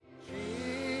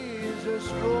Jesus,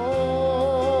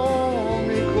 draw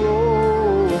me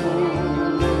close,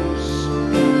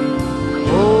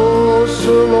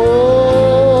 closer,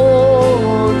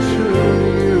 Lord, to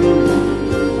you.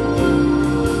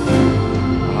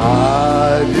 I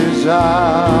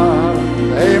desire,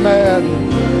 amen.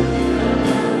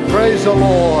 Praise the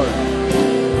Lord.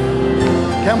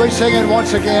 Can we sing it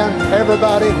once again,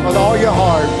 everybody, with all your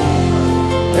heart?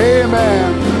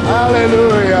 Amen.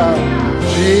 Hallelujah.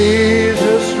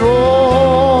 Jesus,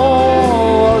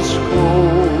 draw us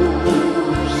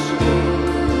close,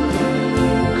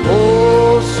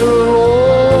 closer,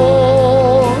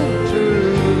 Lord, to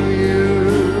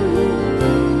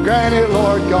you. Grant it,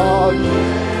 Lord God.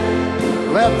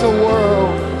 Let the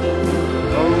world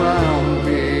around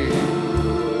me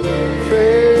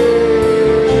fade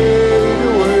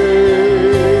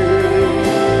away.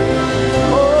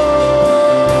 Oh,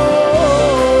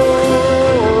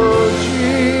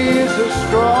 Jesus,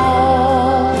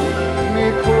 draw me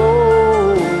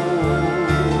close.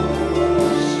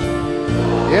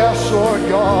 Yes, Lord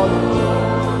God,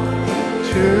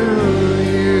 to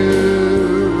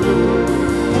you.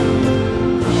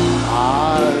 I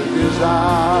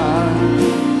desire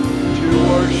to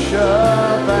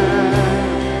worship and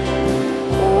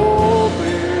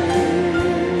obey.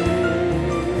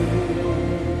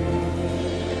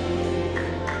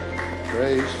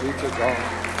 Praise be to God.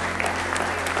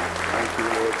 Thank you,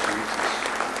 Lord Jesus.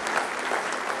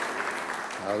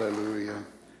 Hallelujah.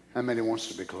 How many wants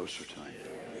to be closer to Him?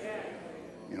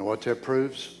 You know what that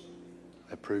proves?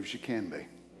 That proves you can be. It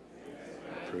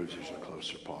proves there's a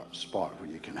closer spot where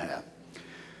you can have.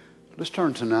 Let's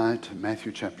turn tonight to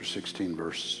Matthew chapter 16,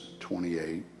 verse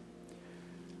 28.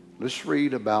 Let's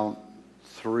read about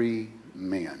 3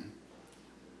 men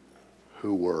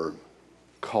who were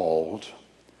called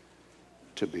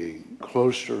to be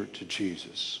closer to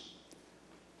Jesus.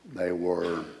 They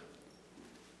were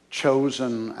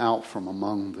chosen out from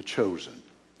among the chosen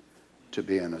to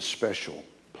be in a special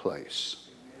place.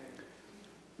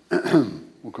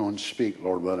 We're going to speak,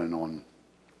 Lord willing, on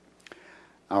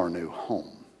our new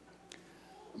home.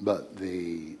 But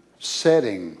the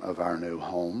setting of our new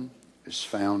home is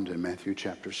found in Matthew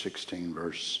chapter 16,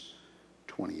 verse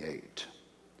 28.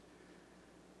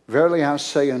 Verily I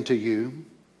say unto you,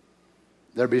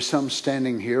 there be some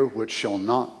standing here which shall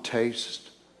not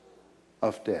taste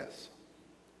of death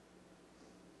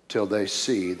till they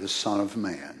see the Son of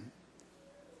Man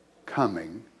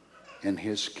coming in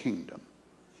His kingdom.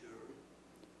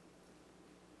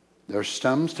 There are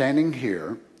some standing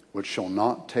here which shall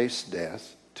not taste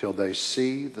death till they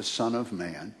see the Son of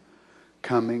Man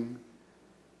coming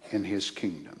in His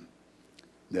kingdom.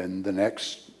 Then the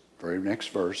very next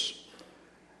verse.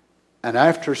 And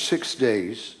after 6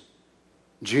 days,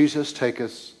 Jesus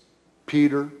taketh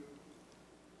Peter,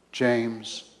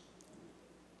 James,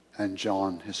 and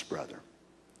John his brother,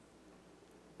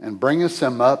 and bringeth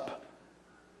them up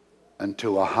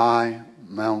unto a high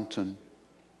mountain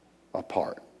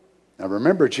apart. Now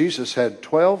remember, Jesus had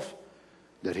 12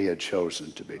 that He had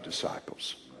chosen to be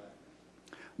disciples.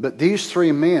 But these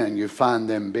 3 men, you find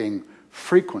them being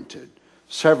frequented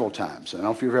several times. I don't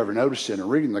know if you've ever noticed it in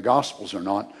reading the Gospels or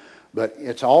not, but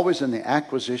it's always in the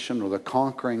acquisition or the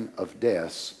conquering of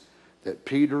deaths that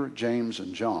Peter, James,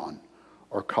 and John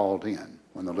are called in.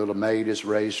 When the little maid is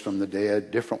raised from the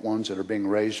dead, different ones that are being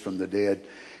raised from the dead,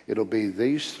 it'll be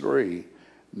these 3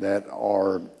 that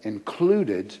are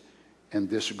included in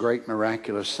this great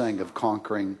miraculous thing of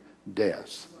conquering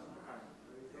death.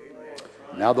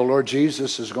 Now the Lord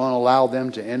Jesus is going to allow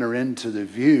them to enter into the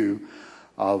view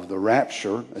of the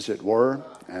rapture, as it were,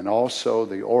 and also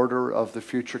the order of the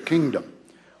future kingdom,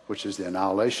 which is the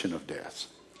annihilation of death.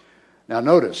 Now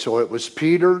notice, so it was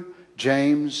Peter,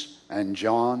 James, and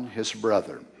John his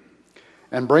brother,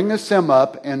 and bringeth them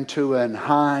up into an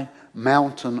high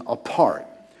mountain apart,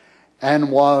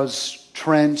 and was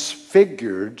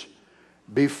transfigured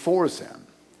before them,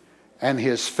 and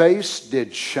his face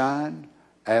did shine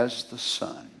as the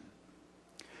sun,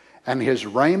 and his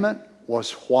raiment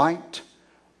was white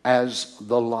as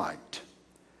the light.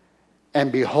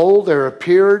 And behold, there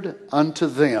appeared unto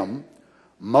them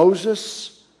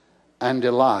Moses and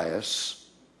Elias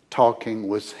talking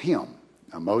with him.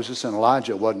 Now Moses and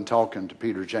Elijah wasn't talking to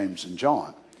Peter, James, and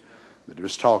John, but he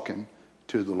was talking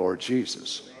to the Lord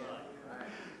Jesus.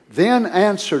 Then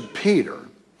answered Peter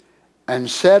and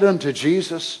said unto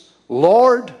Jesus,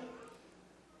 Lord,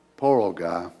 poor old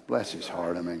guy, bless his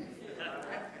heart,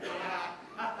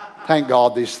 thank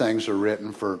God these things are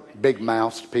written for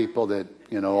big-mouthed people that,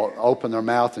 open their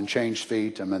mouth and change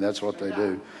feet. That's what they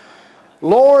do.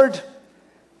 Lord,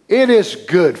 it is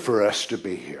good for us to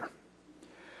be here.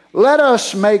 let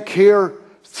us make here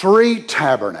 3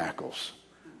 tabernacles.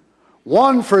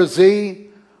 One for thee,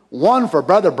 one for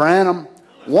Brother Branham,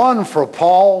 one for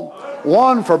Paul,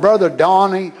 one for Brother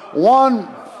Donnie, one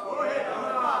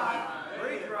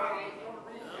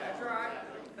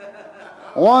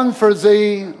for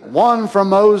thee, one for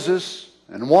Moses,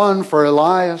 and one for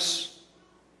Elias.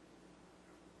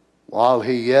 While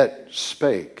he yet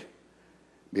spake,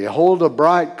 behold, a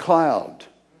bright cloud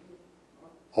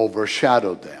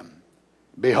overshadowed them.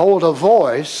 Behold, a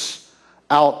voice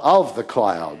out of the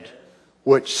cloud,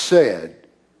 which said,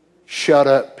 shut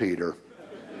up, Peter.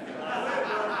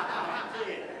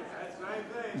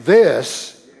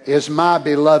 This is my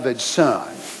beloved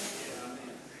Son.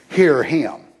 Hear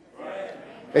him.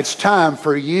 It's time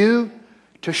for you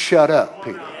to shut up,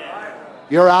 Peter.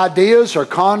 Your ideas are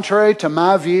contrary to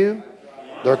my view.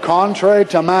 They're contrary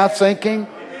to my thinking.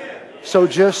 So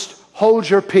just hold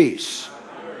your peace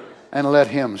and let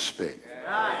him speak.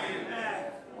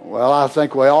 Well, I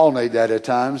think we all need that at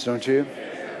times, don't you?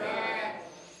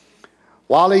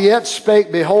 While he yet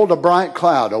spake, behold, a bright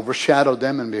cloud overshadowed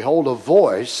them, and behold, a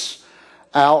voice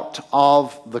out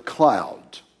of the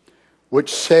cloud,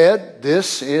 which said,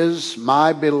 this is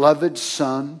my beloved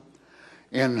Son,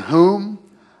 in whom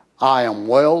I am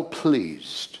well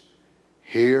pleased.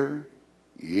 Hear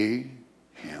ye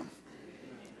him.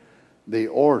 The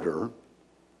order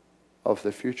of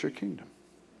the future kingdom.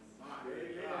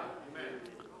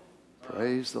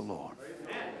 Praise the Lord.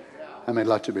 How many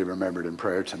would like to be remembered in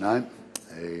prayer tonight?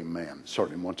 Amen.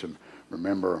 Certainly want to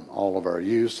remember all of our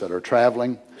youths that are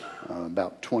traveling.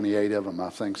 About 28 of them, I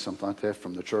think, something like that,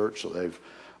 from the church. So they've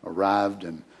arrived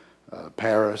in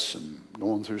Paris and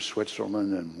going through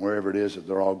Switzerland and wherever it is that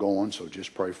they're all going. So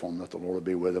just pray for them that the Lord will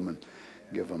be with them and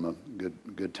give them a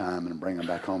good time and bring them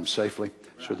back home safely.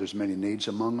 Sure, there's many needs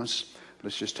among us.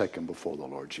 Let's just take them before the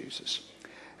Lord Jesus.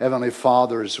 Heavenly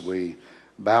Father, as we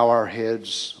bow our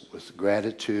heads with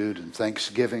gratitude and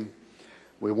thanksgiving,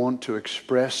 we want to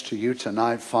express to you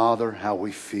tonight, Father, how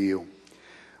we feel.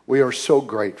 We are so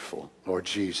grateful, Lord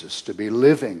Jesus, to be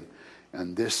living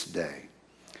in this day.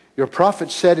 Your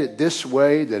prophet said it this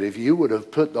way, that if you would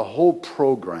have put the whole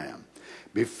program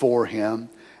before him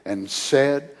and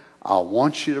said, I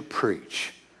want you to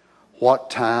preach, what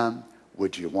time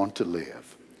would you want to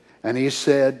live? And he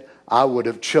said, I would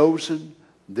have chosen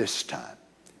this time.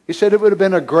 He said it would have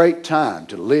been a great time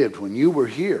to live when you were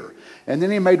here. And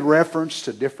then he made reference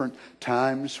to different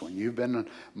times when you've been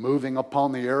moving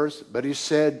upon the earth. But he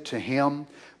said to him,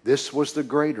 this was the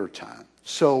greater time.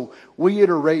 So we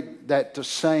iterate that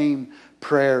same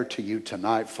prayer to you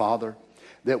tonight, Father,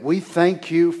 that we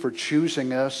thank you for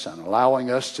choosing us and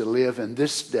allowing us to live in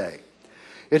this day.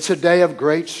 It's a day of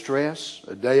great stress,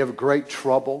 a day of great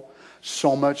trouble.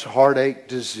 So much heartache,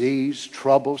 disease,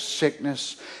 trouble,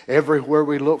 sickness, everywhere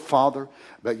we look, Father.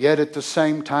 But yet at the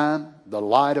same time, the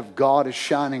light of God is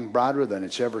shining brighter than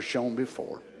it's ever shone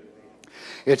before.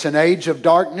 It's an age of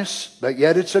darkness, but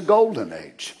yet it's a golden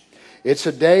age. It's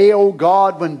a day, oh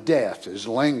God, when death is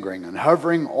lingering and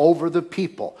hovering over the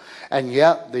people. And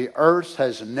yet the earth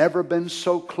has never been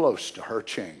so close to her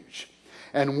change.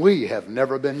 And we have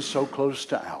never been so close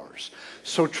to ours.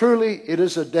 So truly, it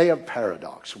is a day of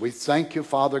paradox. We thank you,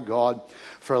 Father God,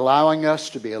 for allowing us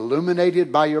to be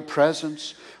illuminated by your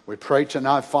presence. We pray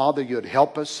tonight, Father, you'd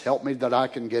help us. Help me that I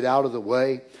can get out of the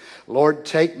way. Lord,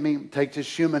 take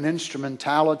this human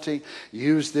instrumentality.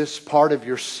 Use this part of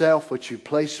yourself which you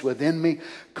place within me,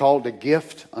 called a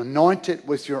gift. Anoint it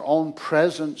with your own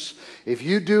presence. If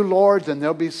you do, Lord, then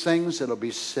there'll be things that'll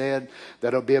be said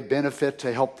that'll be a benefit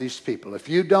to help these people. If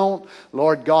you don't,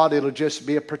 Lord God, it'll just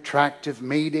be a protractive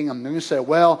meeting. I'm going to say,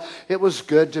 well, it was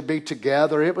good to be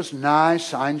together. It was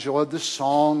nice. I enjoyed the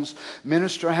songs.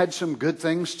 Minister had some good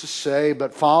things to say.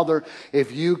 But Father,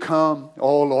 if you come,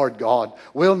 oh Lord God,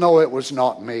 we'll know it was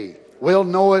not me. We'll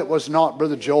know it was not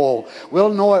Brother Joel.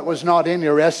 We'll know it was not any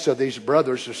rest of these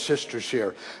brothers or sisters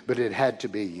here, but it had to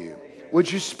be you.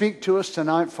 Would you speak to us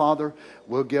tonight, Father?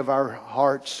 We'll give our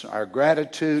hearts, our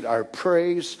gratitude, our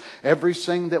praise,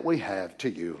 everything that we have to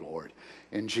you, Lord.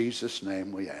 In Jesus'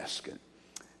 name we ask it.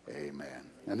 Amen.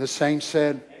 And the saints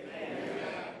said, amen.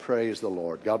 Praise the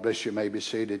Lord. God bless you. You may be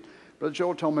seated. Brother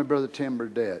Joel told me Brother Tim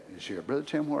Burdett is here. Brother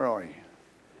Tim, where are you?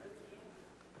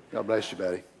 God bless you,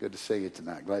 buddy. Good to see you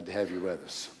tonight. Glad to have you with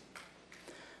us.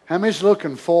 How many's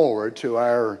looking forward to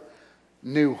our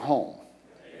new home?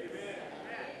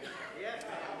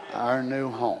 Our new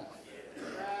home.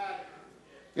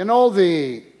 You know,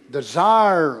 the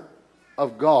desire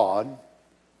of God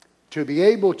to be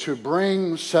able to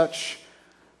bring such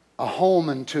a home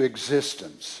into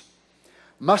existence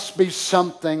must be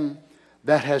something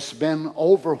that has been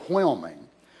overwhelming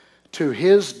to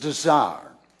his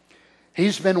desire.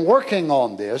 He's been working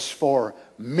on this for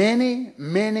many,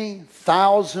 many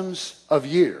thousands of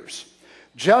years.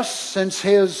 Just since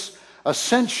his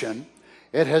ascension,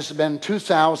 it has been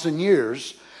 2,000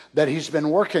 years that he's been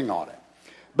working on it.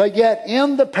 But yet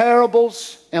in the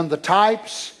parables, in the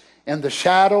types, in the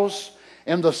shadows,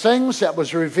 in the things that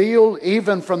was revealed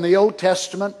even from the Old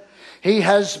Testament, he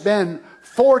has been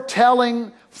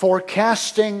foretelling,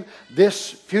 forecasting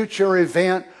this future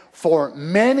event for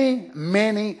many,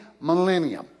 many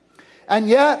millennium. And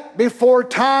yet, before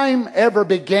time ever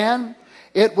began,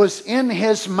 it was in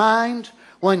his mind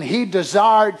when he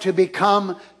desired to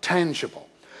become tangible.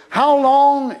 How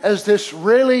long has this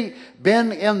really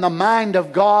been in the mind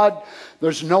of God?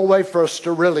 There's no way for us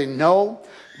to really know.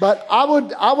 But I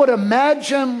would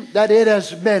imagine that it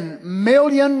has been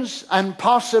millions and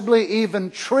possibly even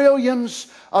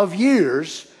trillions of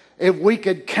years if we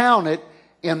could count it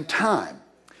in time.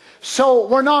 So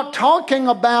we're not talking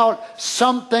about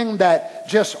something that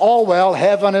just, oh well,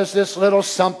 heaven is this little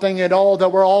something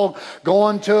that we're all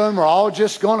going to and we're all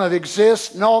just going to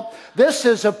exist. No, this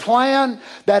is a plan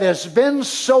that has been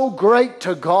so great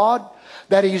to God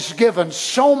that He's given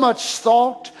so much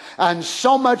thought and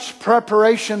so much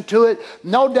preparation to it.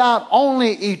 No doubt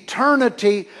only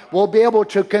eternity will be able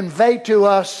to convey to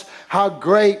us how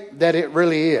great that it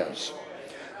really is.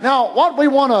 Now, what we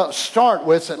want to start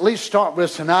with, at least start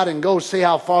with tonight and go see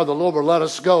how far the Lord will let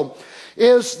us go,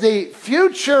 is the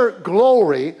future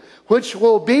glory which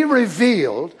will be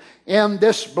revealed in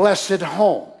this blessed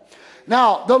home.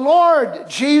 Now, the Lord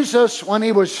Jesus, when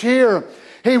He was here,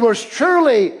 He was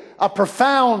truly a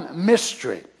profound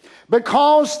mystery,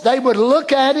 because they would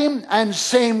look at Him and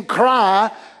see Him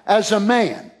cry as a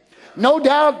man. No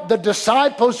doubt the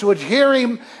disciples would hear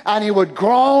Him and He would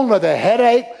groan with a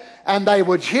headache, and they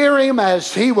would hear Him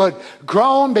as He would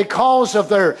groan because of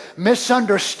their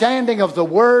misunderstanding of the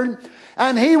Word.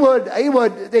 And he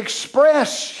would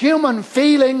express human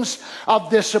feelings of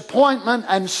disappointment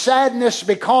and sadness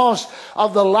because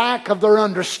of the lack of their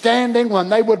understanding, when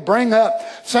they would bring up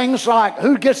things like,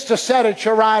 who gets to sit at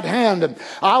your right hand? And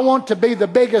I want to be the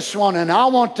biggest one, and I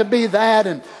want to be that.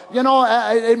 And you know,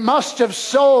 it must have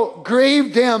so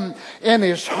grieved Him in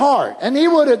His heart. And they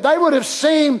would have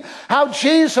seen how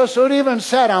Jesus would even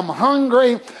said, I'm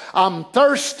hungry, I'm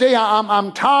thirsty,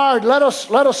 I'm tired. Let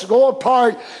us go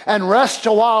apart and rest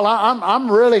a while. I'm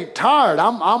really tired.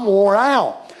 I'm wore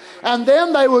out. And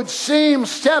then they would see Him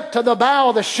step to the bow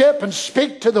of the ship and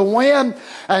speak to the wind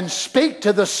and speak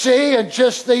to the sea, and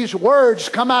just these words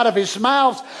come out of His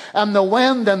mouth, and the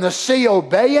wind and the sea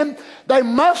obey Him. They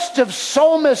must have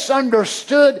so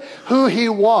misunderstood who He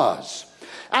was.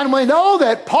 And we know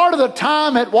that part of the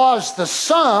time it was the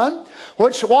Son,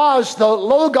 which was the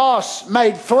Logos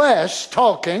made flesh,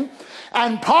 talking.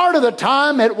 And part of the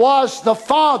time it was the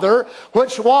Father,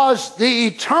 which was the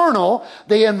eternal,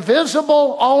 the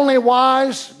invisible, only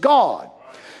wise God.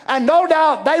 And no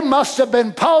doubt they must have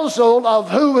been puzzled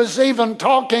of who was even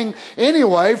talking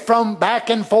anyway, from back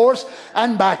and forth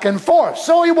and back and forth.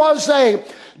 So He was a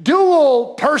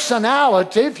dual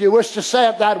personality, if you wish to say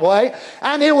it that way.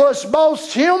 And He was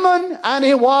both human and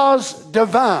He was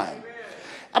divine.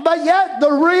 But yet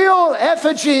the real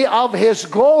effigy of His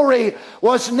glory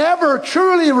was never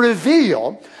truly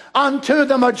revealed unto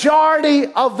the majority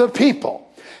of the people.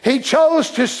 He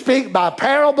chose to speak by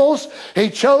parables. He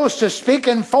chose to speak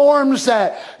in forms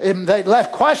that they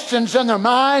left questions in their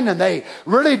mind, and they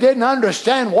really didn't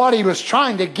understand what He was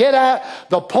trying to get at,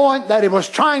 the point that He was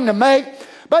trying to make.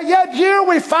 But yet here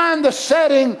we find the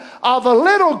setting of a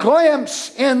little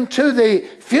glimpse into the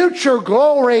future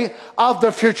glory of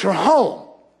the future home.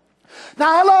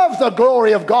 Now, I love the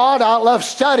glory of God. I love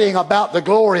studying about the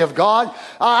glory of God.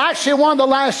 Actually, one of the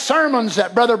last sermons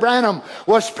that Brother Branham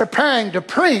was preparing to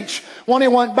preach when he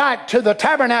went back to the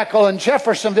tabernacle in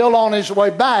Jeffersonville on his way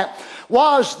back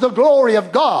was the glory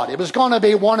of God. It was going to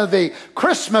be one of the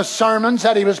Christmas sermons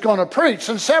that he was going to preach.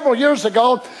 And several years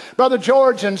ago, Brother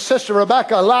George and Sister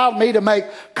Rebecca allowed me to make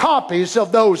copies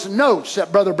of those notes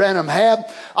that Brother Branham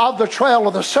had of the Trail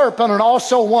of the Serpent, and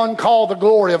also one called the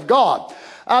Glory of God.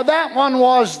 That one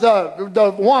was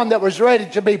the one that was ready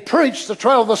to be preached. The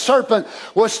Trail of the Serpent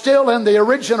was still in the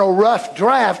original rough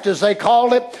draft, as they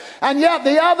called it. And yet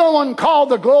the other one, called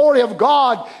the Glory of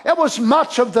God, it was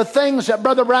much of the things that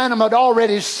Brother Branham had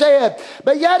already said.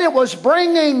 But yet it was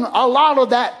bringing a lot of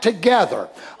that together,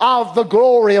 of the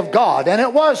glory of God. And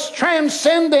it was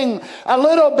transcending a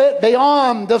little bit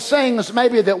beyond the things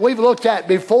maybe that we've looked at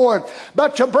before,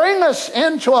 but to bring us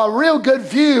into a real good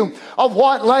view of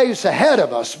what lays ahead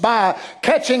of us. us by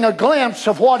catching a glimpse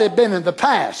of what had been in the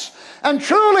past. And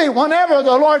truly, whenever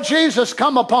the Lord Jesus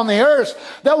come upon the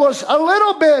earth, there was a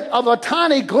little bit of a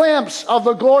tiny glimpse of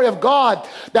the glory of God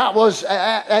that was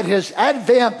at his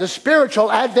advent, the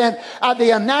spiritual advent, at the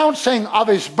announcing of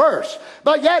his birth.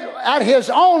 But yet, at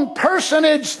his own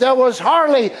personage, there was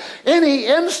hardly any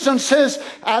instances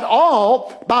at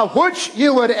all by which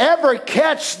you would ever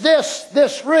catch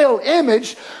this real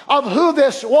image of who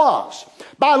this was.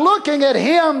 By looking at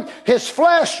him, his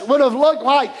flesh would have looked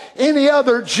like any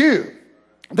other Jew.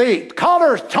 The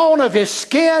color tone of his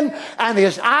skin and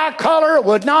his eye color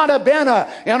would not have been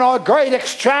a great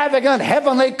extravagant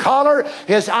heavenly color.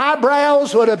 His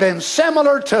eyebrows would have been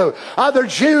similar to other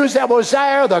Jews that was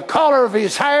there. The color of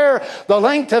his hair, the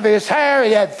length of his hair.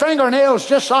 He had fingernails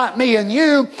just like me and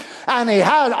you. And he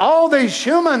had all these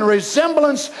human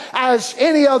resemblance as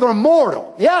any other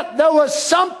mortal. Yet there was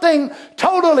something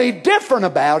totally different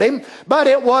about him, but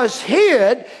it was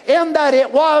hid in that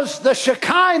it was the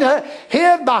Shekinah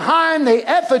hid behind the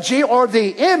effigy or the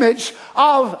image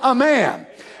of a man.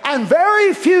 And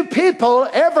very few people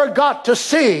ever got to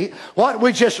see what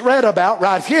we just read about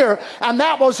right here, and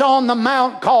that was on the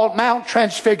mount called Mount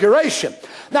Transfiguration.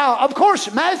 Now, of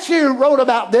course, Matthew wrote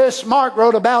about this, Mark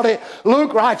wrote about it,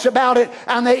 Luke writes about it,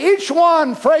 and they each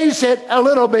one phrase it a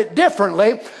little bit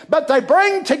differently, but they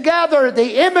bring together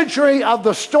the imagery of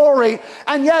the story,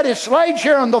 and yet it's laid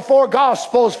here in the four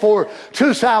Gospels for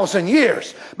 2,000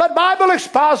 years. But Bible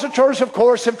expositors, of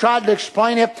course, have tried to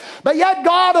explain it, but yet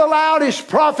God allowed his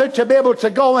prophet to be able to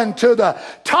go into the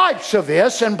types of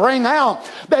this and bring out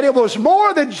that it was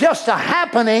more than just a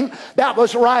happening that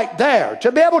was right there.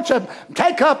 To be able to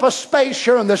take up a space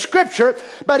here in the scripture,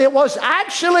 but it was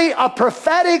actually a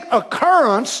prophetic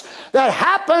occurrence that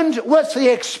happened with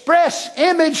the express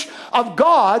image of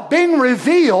God being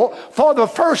revealed for the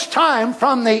first time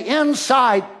from the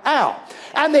inside out.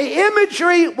 And the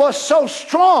imagery was so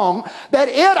strong that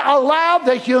it allowed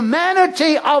the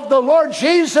humanity of the Lord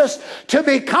Jesus to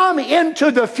become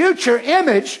into the future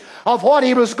image of what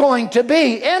he was going to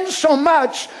be,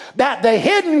 insomuch that the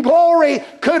hidden glory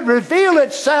could reveal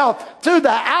itself through the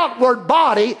outward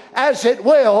body as it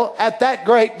will at that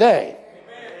great day.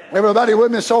 Everybody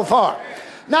with me so far?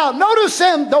 Now, notice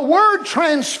then the word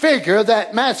transfigure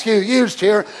that Matthew used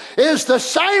here is the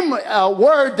same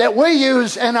word that we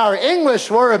use in our English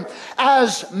word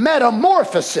as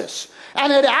metamorphosis.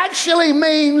 And it actually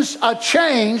means a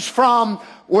change from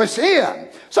within.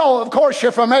 So, of course,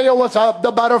 you're familiar with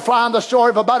the butterfly and the story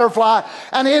of a butterfly.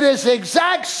 And it is the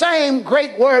exact same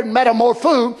Greek word,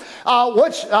 metamorpho,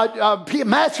 which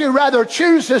Matthew rather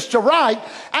chooses to write.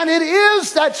 And it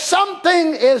is that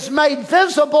something is made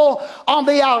visible on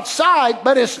the outside,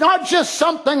 but it's not just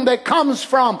something that comes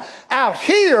from out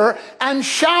here and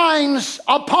shines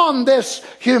upon this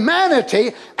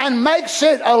humanity and makes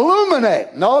it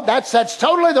illuminate. No, that's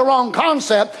totally the wrong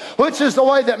concept, which is the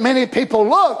way that many people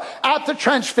look at the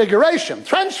Transfiguration.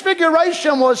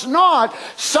 Transfiguration was not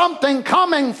something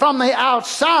coming from the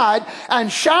outside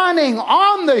and shining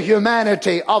on the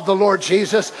humanity of the Lord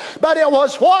Jesus, but it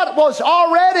was what was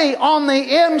already on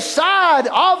the inside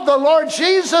of the Lord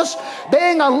Jesus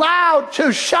being allowed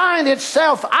to shine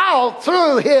itself out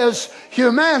through his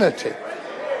humanity.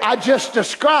 I just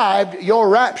described your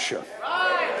rapture.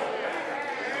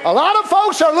 A lot of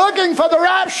folks are looking for the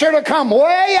rapture to come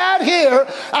way out here,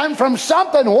 and from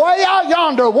something way out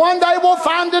yonder, one day we'll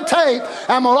find the tape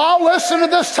and we'll all listen to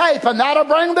this tape, and that'll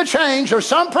bring the change. Or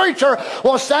some preacher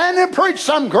will stand and preach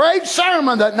some great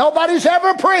sermon that nobody's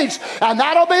ever preached, and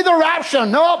that'll be the rapture.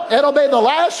 Nope, it'll be the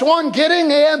last one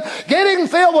getting in, getting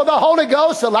filled with the Holy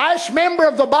Ghost, the last member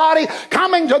of the body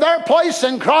coming to their place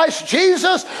in Christ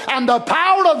Jesus, and the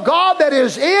power of God that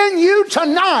is in you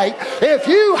tonight. If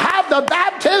you have the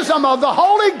baptism of the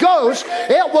Holy Ghost,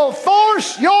 it will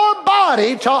force your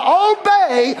body to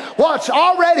obey what's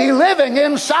already living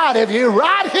inside of you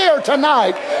right here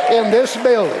tonight in this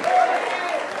building.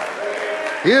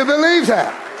 You believe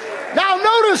that? Now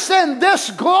notice then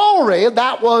this glory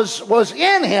that was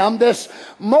in him, this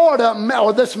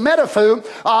metaphu,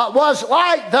 was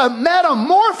like the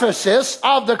metamorphosis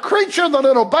of the creature, the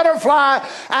little butterfly,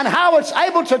 and how it's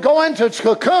able to go into its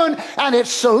cocoon and it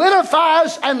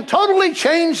solidifies and totally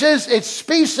changes its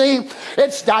species,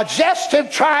 its digestive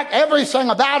tract, everything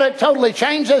about it totally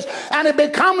changes, and it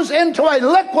becomes into a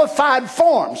liquefied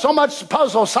form. So much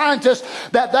puzzle scientists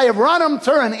that they have run them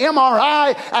through an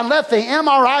MRI and let the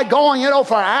MRI go going,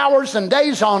 for hours and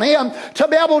days on end to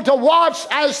be able to watch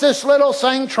as this little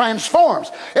thing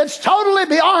transforms. It's totally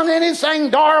beyond anything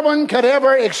Darwin could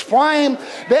ever explain,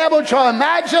 be able to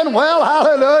imagine. Well,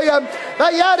 hallelujah.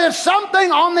 But yet it's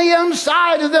something on the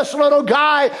inside of this little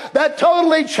guy that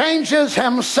totally changes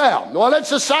himself. Well, it's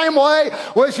the same way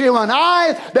with you and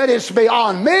I, that it's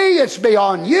beyond me, it's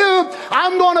beyond you.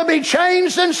 I'm going to be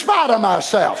changed in spite of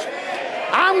myself.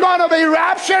 I'm going to be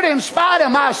raptured in spite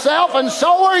of myself, and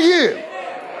so are you.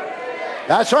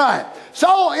 That's right.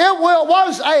 So it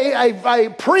was a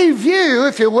preview,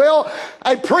 if you will,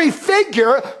 a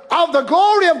prefigure of the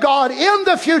glory of God in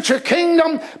the future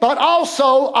kingdom, but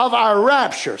also of our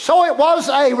rapture. So it was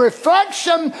a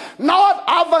reflection, not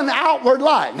of an outward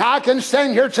light. Now, I can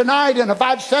stand here tonight, and if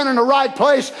I'd stand in the right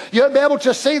place, you'd be able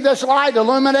to see this light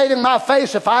illuminating my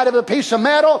face. If I'd have a piece of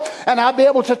metal, and I'd be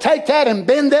able to take that and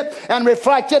bend it and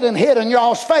reflect it and hit in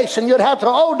y'all's face, and you'd have to,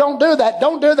 oh, don't do that,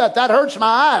 don't do that, that hurts my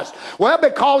eyes. Well,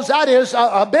 because that is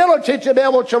ability to be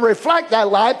able to reflect that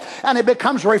light, and it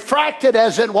becomes refracted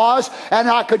as it was, and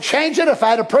I could change it. If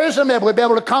I had a prism, it would be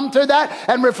able to come through that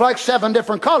and reflect 7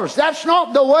 different colors. That's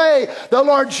not the way the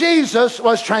Lord Jesus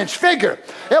was transfigured.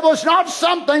 It was not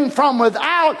something from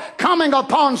without coming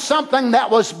upon something that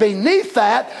was beneath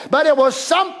that, but it was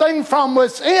something from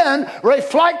within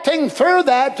reflecting through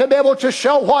that to be able to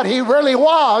show what he really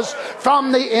was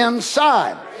from the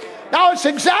inside. Now, it's the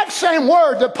exact same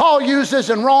word that Paul uses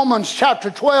in Romans chapter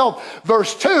 12,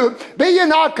 verse 2. Be ye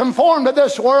not conformed to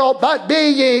this world, but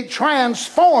be ye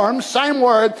transformed. Same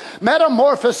word,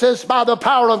 metamorphosis by the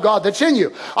power of God that's in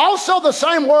you. Also the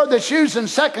same word that's used in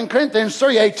 2 Corinthians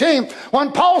 3:18,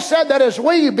 when Paul said that as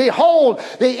we behold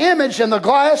the image in the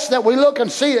glass, that we look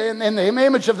and see in the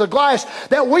image of the glass,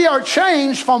 that we are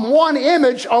changed from one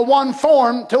image or one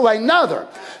form to another.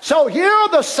 So here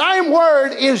the same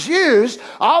word is used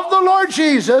of the Lord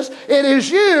Jesus. It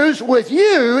is used with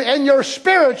you in your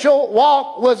spiritual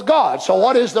walk with God. So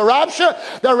what is the rapture?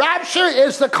 The rapture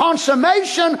is the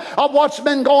consummation of what's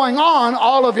been going on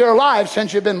all of your life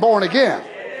since you've been born again.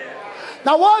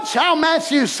 Now watch how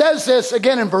Matthew says this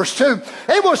again in verse 2.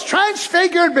 He was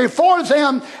transfigured before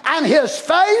them, and his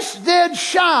face did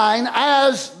shine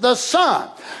as the sun.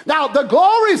 Now the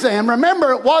glory then,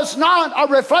 remember, it was not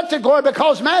a reflected glory,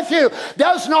 because Matthew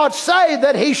does not say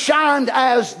that he shined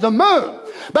as the moon.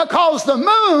 Because the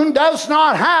moon does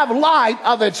not have light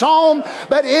of its own,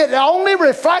 but it only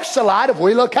reflects the light. If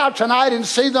we look out tonight and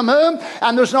see the moon,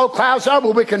 and there's no clouds there,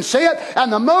 but we can see it,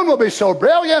 and the moon will be so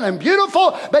brilliant and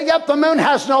beautiful, but yet the moon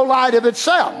has no light of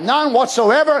itself, none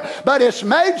whatsoever, but it's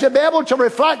made to be able to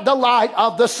reflect the light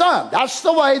of the sun. That's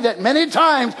the way that many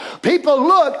times people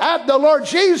look at the Lord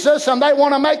Jesus, and they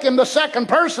want to make him the second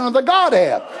person of the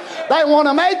Godhead. They want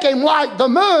to make him like the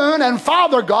moon, and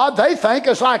Father God, they think,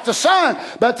 is like the sun.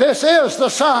 But this is the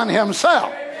Son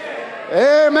himself.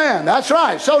 Amen. That's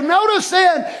right. So notice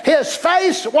then, his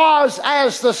face was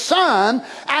as the sun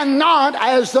and not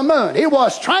as the moon. He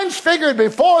was transfigured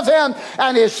before them,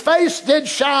 and his face did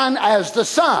shine as the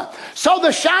sun. So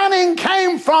the shining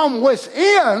came from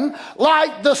within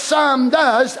like the sun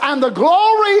does, and the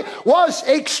glory was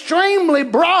extremely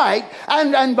bright.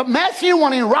 And Matthew,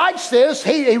 when he writes this,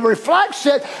 he reflects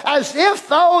it as if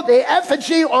though the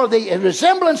effigy or the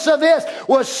resemblance of this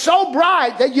was so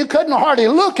bright that you couldn't hardly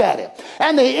look at it.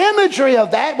 And the imagery of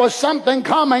that was something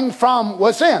coming from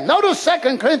within. Notice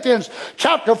 2 Corinthians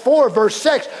chapter 4, verse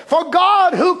 6. For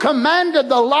God, who commanded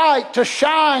the light to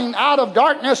shine out of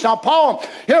darkness. Now Paul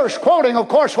here is quoting, of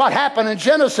course, what happened in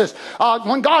Genesis.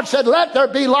 When God said, let there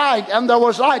be light, and there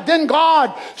was light. Then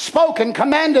God spoke and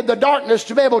commanded the darkness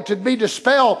to be able to be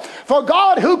dispelled. For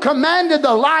God, who commanded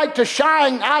the light to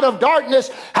shine out of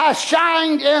darkness, has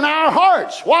shined in our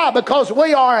hearts. Why? Because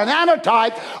we are an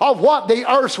antitype of what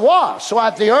the earth was. So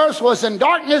if the earth was in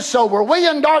darkness, so were we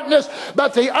in darkness,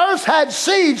 but the earth had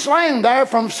seeds laying there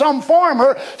from some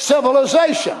former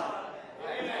civilization.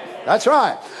 That's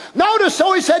right. Notice,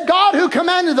 so he said, God, who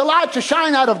commanded the light to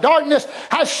shine out of darkness,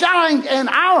 has shined in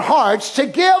our hearts to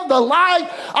give the light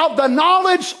of the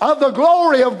knowledge of the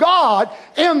glory of God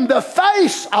in the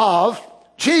face of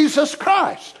Jesus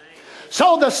Christ.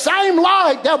 So the same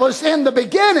light that was in the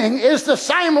beginning is the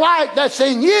same light that's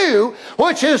in you,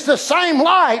 which is the same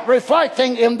light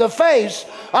reflecting in the face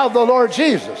of the Lord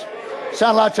Jesus.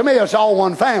 Sound like to me it's all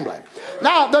one family.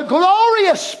 Now, the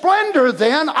glorious splendor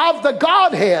then of the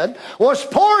Godhead was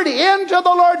poured into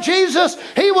the Lord Jesus.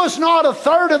 He was not a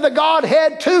third of the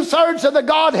Godhead, 2/3 of the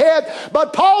Godhead,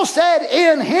 but Paul said,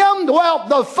 in him dwelt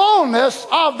the fullness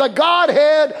of the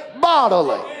Godhead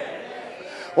bodily.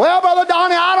 Well, Brother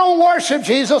Donnie, I don't worship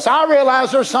Jesus. I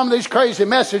realize there's some of these crazy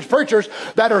message preachers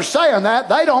that are saying that.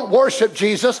 They don't worship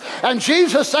Jesus. And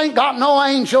Jesus ain't got no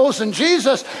angels. And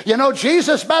Jesus,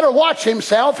 Jesus better watch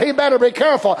himself. He better be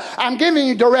careful. I'm giving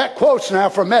you direct quotes now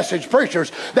from message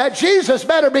preachers. That Jesus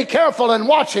better be careful and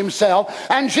watch himself.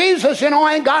 And Jesus,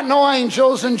 ain't got no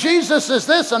angels. And Jesus is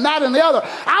this and that and the other.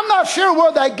 I'm not sure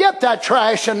where they get that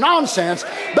trash and nonsense.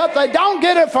 But they don't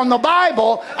get it from the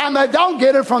Bible. And they don't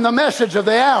get it from the message of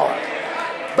the hour.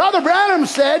 Brother Branham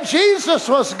said Jesus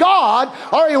was God,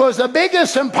 or he was the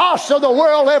biggest imposter the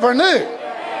world ever knew.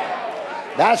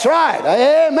 That's right.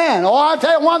 Amen. Oh, I'll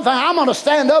tell you one thing. I'm going to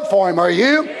stand up for him. Are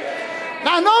you?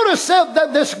 Now notice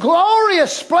that this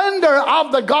glorious splendor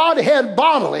of the Godhead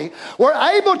bodily, we're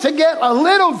able to get a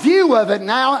little view of it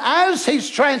now as he's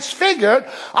transfigured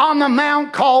on the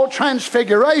mount called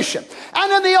Transfiguration.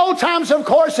 And in the old times, of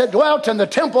course, it dwelt in the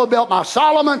temple built by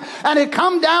Solomon, and it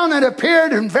come down and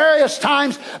appeared in various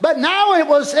times. But now it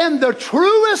was in the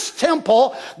truest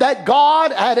temple that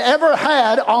God had ever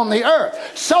had on the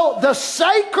earth. So the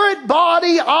sacred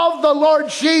body of the Lord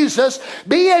Jesus,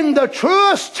 being the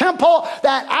truest temple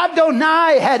that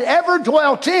Adonai had ever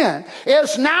dwelt in,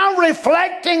 is now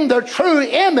reflecting the true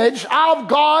image of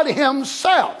God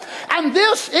himself. And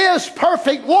this is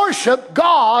perfect worship,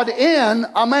 God in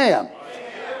a man.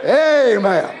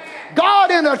 Amen.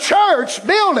 God in a church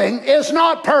building is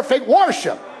not perfect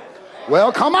worship.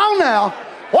 Well, come on now.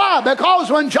 Why? Because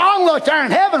when John looked there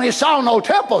in heaven, he saw no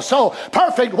temple. So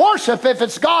perfect worship, if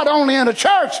it's God only in a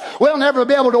church, we'll never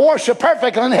be able to worship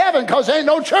perfectly in heaven because there ain't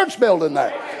no church building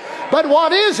there. But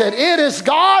what is it? It is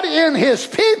God in his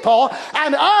people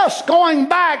and us going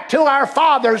back to our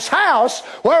Father's house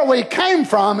where we came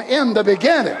from in the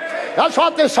beginning. That's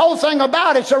what this whole thing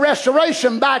about. It's a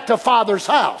restoration back to Father's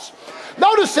house.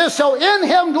 Notice this, so in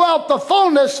him dwelt the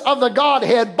fullness of the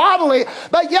Godhead bodily,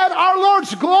 but yet our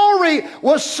Lord's glory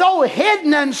was so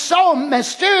hidden and so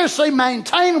mysteriously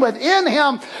maintained within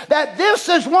him that this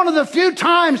is one of the few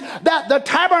times that the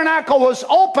tabernacle was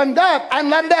opened up and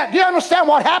let it out. Do you understand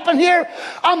what happened here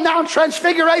on Mount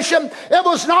Transfiguration? It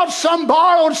was not some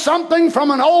borrowed something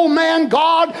from an old man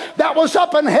God that was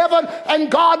up in heaven, and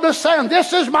God was saying,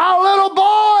 this is my little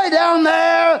boy down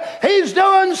there. He's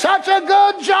doing such a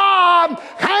good job.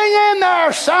 Hang in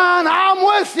there, son. I'm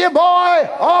with you, boy.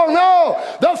 Oh, no.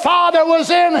 The Father was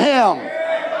in him.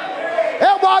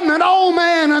 It wasn't an old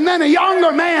man and then a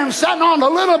younger man sitting on a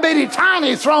little bitty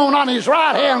tiny throne on his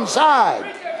right-hand side.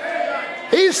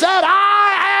 He said,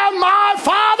 I and my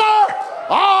Father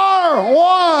are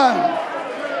one.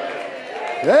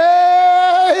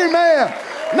 Amen.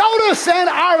 Notice then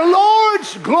our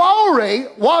Lord's glory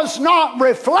was not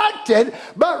reflected,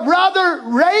 but rather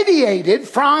radiated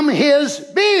from his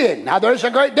being. Now there's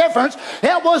a great difference.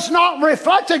 It was not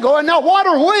reflected going, now what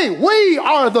are we? We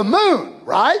are the moon.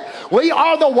 Right? We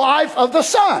are the wife of the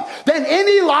sun. Then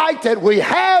any light that we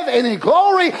have, any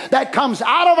glory that comes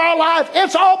out of our life,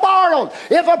 it's all borrowed.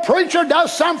 If a preacher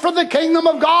does something for the kingdom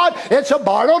of God, it's a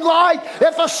borrowed light.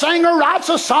 If a singer writes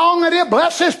a song and it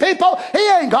blesses people, he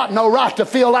ain't got no right to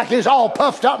feel like he's all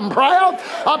puffed up and proud.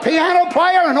 A piano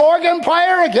player, an organ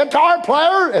player, a guitar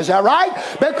player, is that right?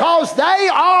 Because they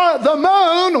are the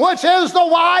moon, which is the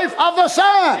wife of the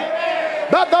sun.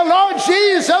 But the Lord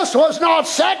Jesus was not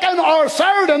second or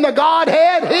third in the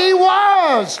Godhead. He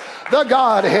was the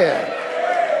Godhead.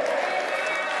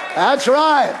 That's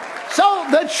right. So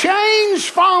the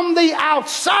change from the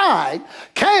outside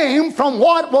came from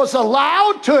what was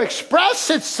allowed to express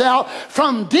itself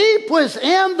from deep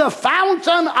within the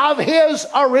fountain of his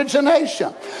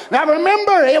origination. Now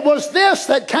remember, it was this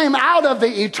that came out of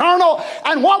the eternal,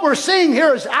 and what we're seeing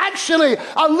here is actually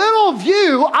a little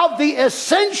view of the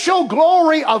essential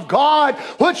glory of God,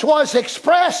 which was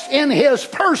expressed in his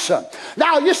person.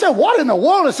 Now you say, what in the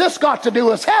world has this got to do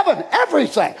with heaven?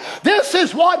 Everything. This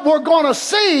is what we're going to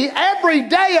see every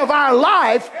day of our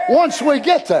life once we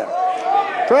get there.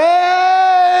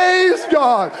 Praise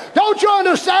God. Don't you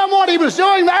understand what he was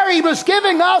doing there? He was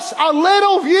giving us a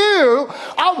little view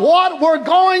of what we're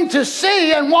going to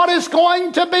see and what it's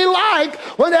going to be like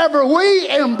whenever we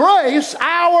embrace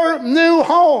our new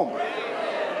home.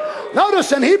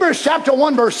 Notice in Hebrews chapter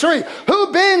 1 verse 3,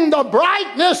 who being the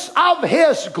brightness of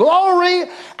his glory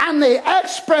and the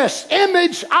express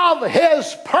image of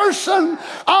his person,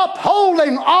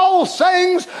 upholding all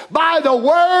things by the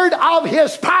word of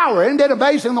his power. Isn't it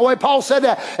amazing the way Paul said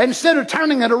that? Instead of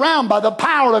turning it around by the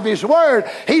power of his word,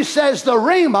 he says the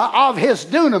rhema of his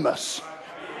dunamis.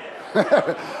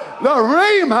 The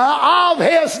rhema of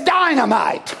his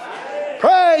dynamite.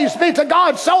 Praise Praise be to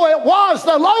God. So it was.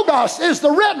 The Logos is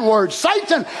the written word.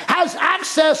 Satan has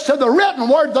access to the written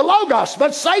word, the Logos.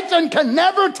 But Satan can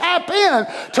never tap in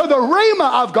to the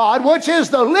Rhema of God, which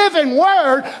is the living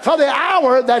word for the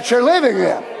hour that you're living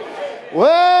in.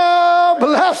 Well,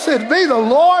 blessed be the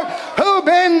Lord, who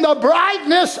being the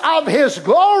brightness of his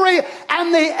glory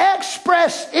and the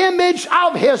express image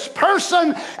of his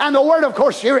person. And the word, of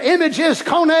course, your image is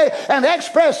kone, and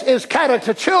express is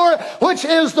caricature, which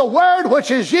is the word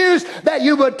which is used that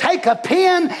you would take a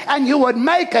pen and you would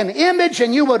make an image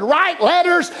and you would write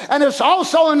letters. And it's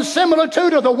also in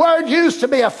similitude of the word used to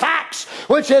be a fax,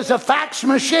 which is a fax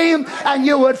machine, and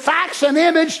you would fax an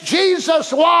image.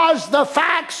 Jesus was the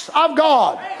fax of God.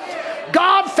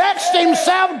 God faxed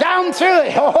himself down through,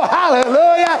 oh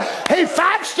hallelujah, he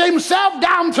faxed himself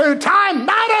down through time,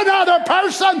 not another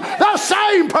person, the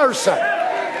same person.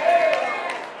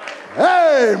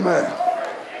 Amen.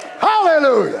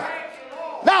 Hallelujah.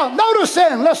 Now notice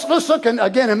then, let's look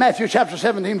again in Matthew chapter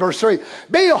 17 verse 3.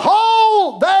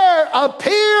 Behold, there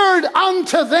appeared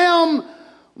unto them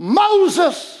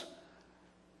Moses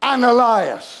and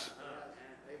Elias.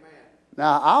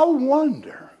 Now I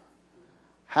wonder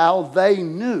how they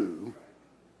knew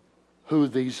who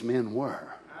these men were.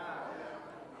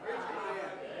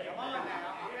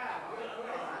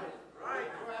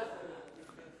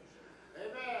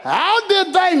 How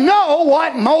did they know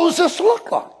what Moses looked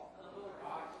like?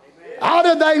 How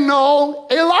did they know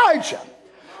Elijah?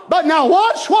 But now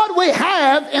watch what we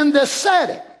have in this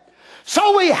setting.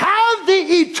 So we have the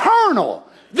eternal,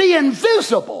 the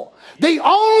invisible, the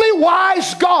only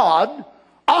wise God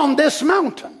on this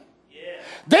mountain.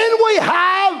 Then we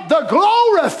have the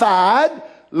glorified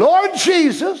Lord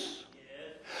Jesus.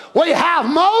 We have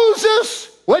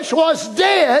Moses, which was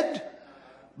dead,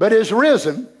 but is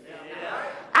risen.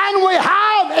 And we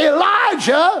have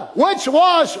Elijah, which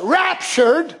was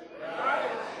raptured.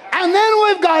 And then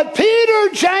we've got Peter,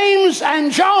 James,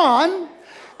 and John.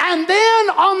 And then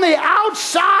on the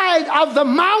outside of the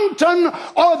mountain,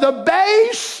 or the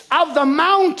base of the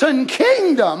mountain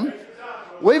kingdom,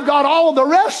 we've got all the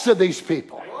rest of these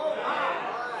people.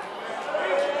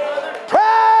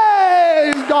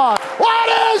 Praise God.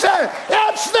 What is it?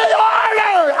 It's the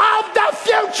order of the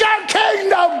future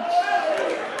kingdom.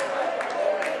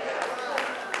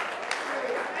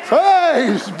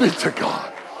 Praise be to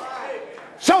God.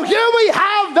 So here we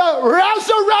have the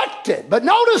resurrected. But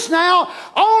notice now,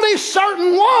 only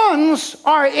certain ones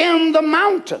are in the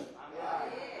mountain.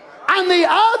 And the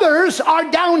others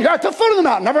are down here at the foot of the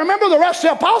mountain. Now remember, the rest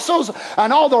of the apostles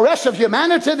and all the rest of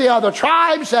humanity, the other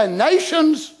tribes and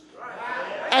nations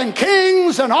and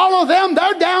kings and all of them,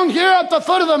 they're down here at the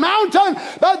foot of the mountain.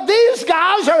 But these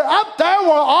guys are up there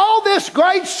where all this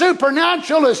great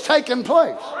supernatural is taking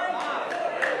place.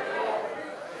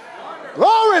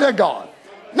 Glory to God.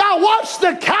 Now watch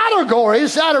the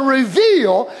categories that are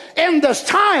revealed in this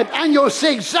type, and you'll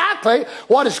see exactly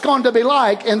what it's going to be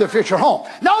like in the future home.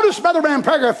 Notice Brother Branham,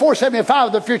 paragraph 475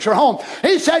 of the future home.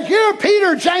 He said, here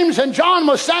Peter, James, and John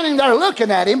was standing there looking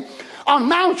at him on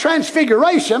Mount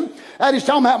Transfiguration. And he's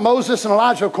talking about Moses and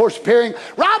Elijah, of course, appearing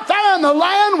right there in the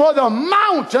land where the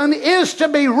mountain is to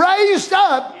be raised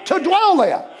up to dwell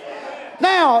in.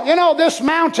 Now, you know, this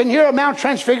mountain here, Mount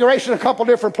Transfiguration, a couple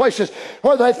different places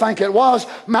where they think it was.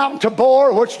 Mount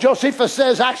Tabor, which Josephus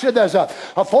says actually there's a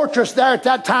fortress there at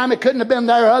that time. It couldn't have been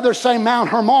there. Others say Mount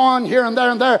Hermon here and there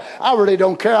and there. I really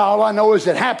don't care. All I know is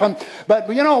it happened. But,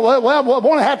 you know, well,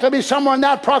 won't have to be somewhere in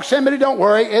that proximity. Don't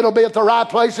worry. It'll be at the right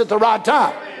place at the right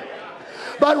time.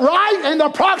 But right in the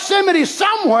proximity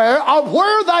somewhere of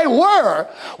where they were,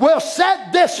 will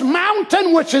set this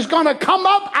mountain which is going to come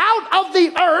up out of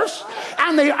the earth,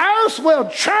 and the earth will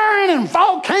churn and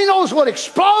volcanoes will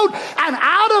explode, and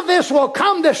out of this will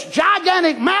come this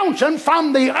gigantic mountain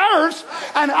from the earth,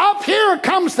 and up here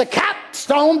comes the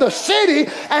capstone, the city,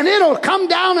 and it'll come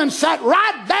down and set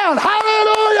right down.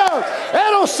 Hallelujah!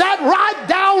 It'll set right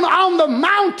down on the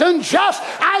mountain just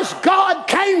as God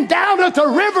came down at the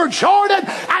river Jordan,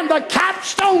 and the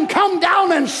capstone come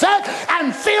down and set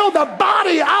and feel the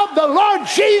body of the Lord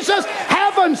Jesus.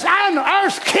 Heavens and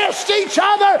earth kissed each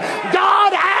other.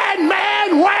 God and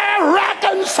man were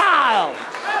reconciled.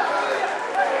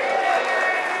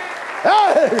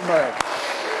 Amen.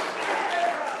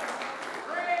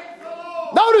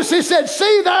 Notice he said,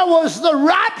 see, there was the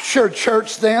raptured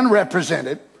church then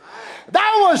represented. There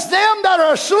was them that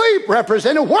are asleep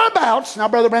represented. Whereabouts? Now,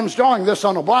 Brother Branham's drawing this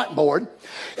on a blackboard.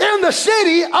 In the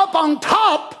city up on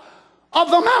top of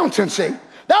the mountain, see.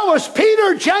 That was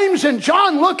Peter, James, and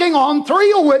John looking on,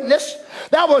 three a witness.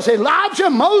 That was Elijah,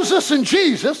 Moses, and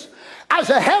Jesus as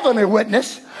a heavenly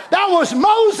witness. That was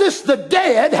Moses the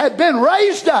dead had been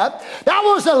raised up. That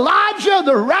was Elijah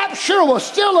the rapture was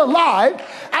still alive.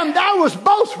 And that was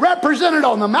both represented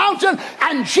on the mountain.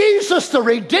 And Jesus the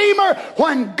Redeemer,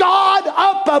 when God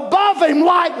up above him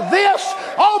like this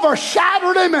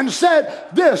overshadowed him and said,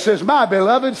 "This is my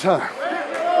beloved Son."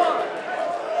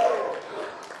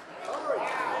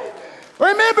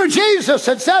 Remember, Jesus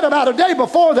had said about a day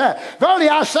before that, "Verily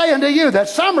I say unto you, that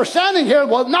some are standing here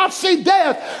will not see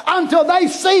death until they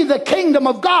see the kingdom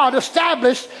of God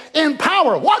established in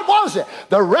power." What was it?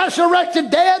 The resurrected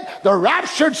dead, the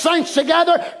raptured saints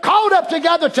together, called up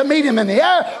together to meet him in the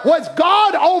air, with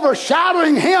God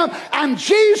overshadowing him, and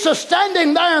Jesus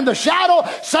standing there in the shadow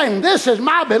saying, "This is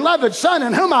my beloved Son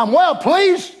in whom I'm well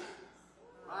pleased."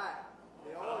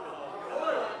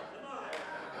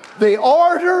 The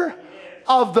order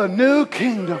of the new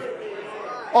kingdom.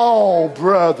 Oh,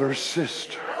 brother,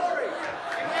 sister.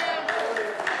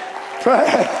 Praise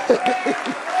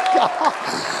God.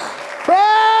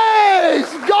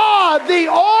 Praise God. The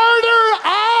order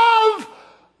of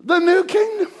the new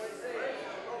kingdom.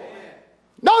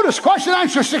 Notice question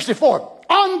answer 64.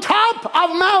 On top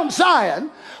of Mount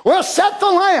Zion will set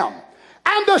the Lamb,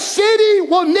 and the city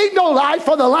will need no light,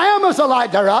 for the Lamb is the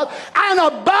light thereof. And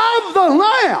above the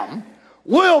Lamb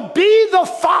will be the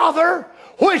Father,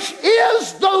 which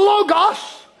is the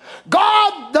Logos,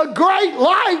 God, the great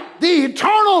light, the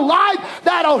eternal light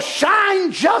that'll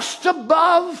shine just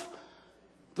above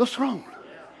the throne,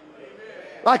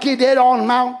 like he did on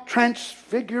Mount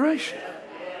Transfiguration.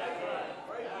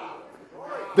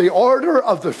 The order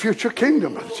of the future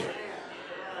kingdom of Jesus.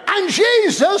 And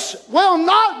Jesus will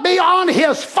not be on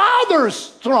his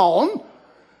Father's throne.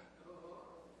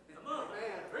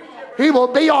 He will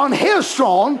be on his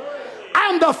throne,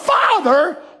 and the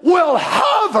Father will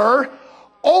hover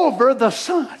over the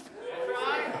Son.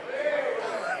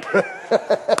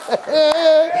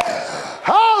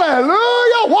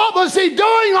 Hallelujah. What was he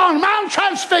doing on Mount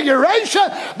Transfiguration?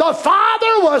 The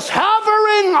Father was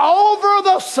hovering over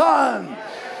the Son.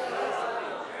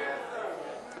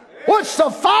 Which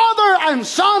the Father and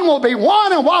Son will be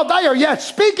one, and while they are yet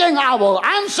speaking, I will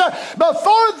answer.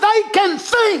 Before they can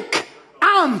think,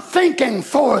 I'm thinking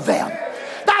for them.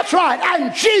 That's right.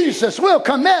 And Jesus will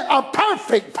commit a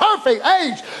perfect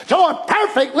age to a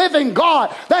perfect living God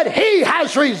that he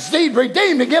has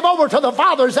redeemed to give over to the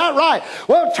Father. Is that right?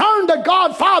 We'll turn to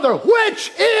God Father,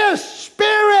 which is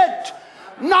Spirit,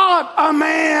 not a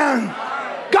man.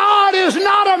 God is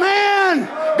not a man.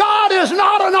 God is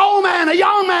not an old man, a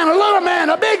young man, a little man,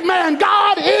 a big man.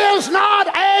 God is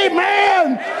not a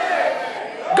man.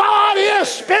 God is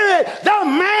Spirit. The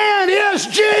man is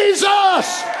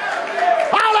Jesus.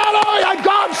 Hallelujah.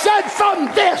 God said,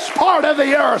 from this part of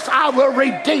the earth I will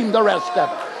redeem the rest of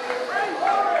it.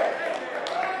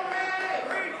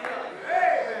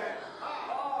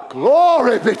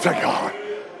 Glory be to God.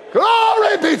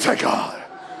 Glory be to God.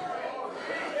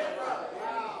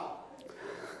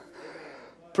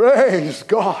 Praise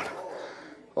God.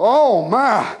 Oh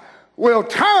my. We'll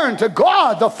turn to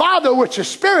God the Father, which is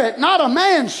Spirit, not a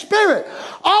man's spirit.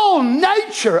 All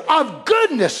nature of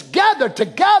goodness gathered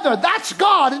together. That's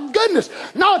God and goodness.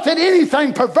 Not that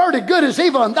anything perverted good is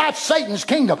evil, and that's Satan's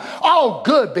kingdom. All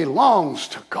good belongs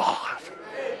to God.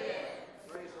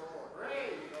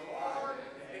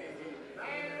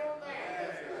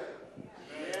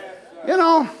 You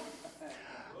know,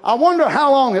 I wonder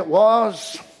how long it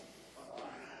was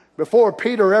before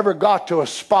Peter ever got to a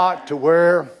spot to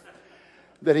where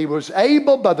that he was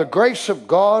able, by the grace of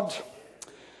God,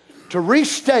 to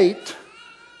restate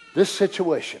this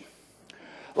situation.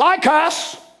 Like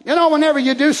us, you know, whenever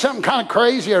you do something kind of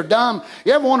crazy or dumb,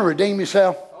 you ever want to redeem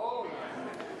yourself?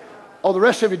 Oh, the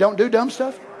rest of you don't do dumb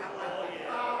stuff?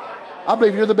 I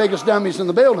believe you're the biggest dummies in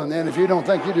the building then if you don't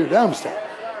think you do dumb stuff.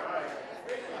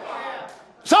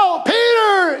 So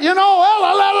Peter, you know,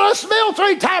 well, let's build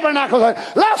 3 tabernacles.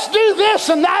 Let's do this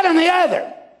and that and the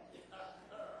other.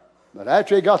 But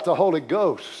after he got the Holy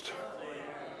Ghost,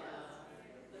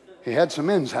 he had some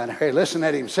insight. Hey, listen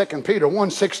at him, 2 Peter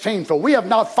 1:16. For we have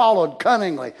not followed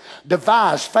cunningly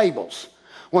devised fables,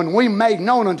 when we made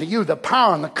known unto you the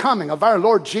power and the coming of our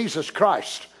Lord Jesus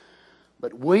Christ.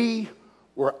 But we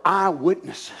were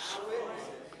eyewitnesses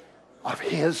of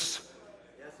his.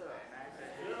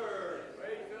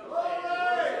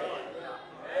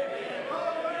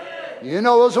 You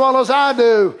know as well as I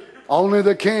do, only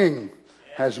the King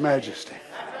has majesty.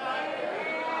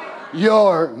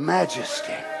 Your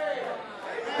majesty.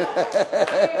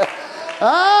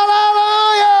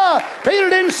 Hallelujah. Peter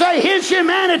didn't say his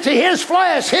humanity, his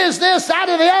flesh, his this, that,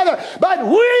 or the other. But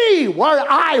we were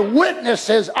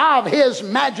eyewitnesses of his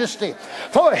majesty.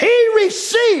 For he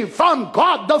received from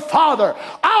God the Father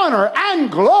honor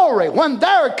and glory when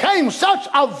there came such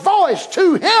a voice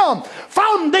to him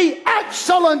from the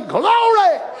excellent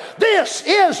glory. This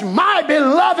is my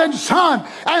beloved Son,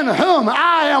 in whom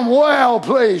I am well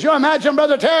pleased. You imagine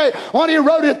Brother Terry, when he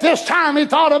wrote it this time, he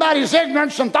thought about his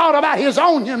ignorance and thought about his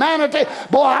own humanity.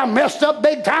 Boy, I messed up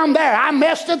big time there. I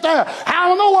messed it there.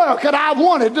 How in the world could I have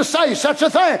wanted to say such a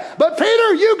thing? But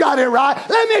Peter, you got it right.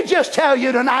 Let me just tell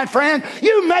you tonight, friend,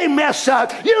 you may mess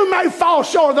up. You may fall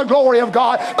short of the glory of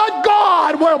God, but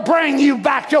God will bring you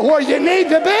back to where you need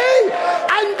to be.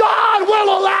 And God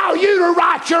will allow you to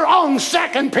write your own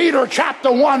 2 Peter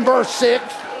chapter 1 verse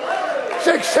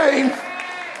 16,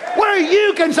 where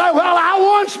you can say, well, I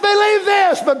once believed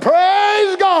this, but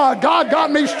praise God, God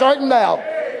got me straightened out.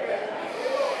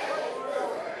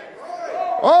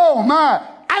 Oh my.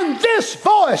 And this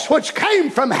voice which came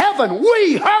from heaven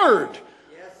we heard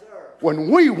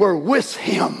when we were with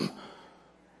him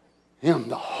in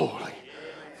the holy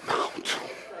mountain.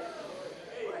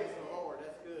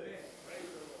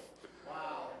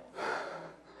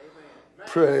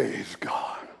 Praise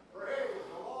God.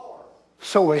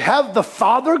 So we have the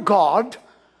Father God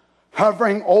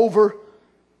hovering over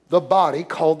the body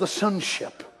called the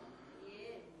sonship.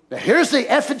 Now here's the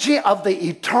effigy of the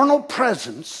eternal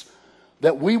presence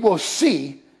that we will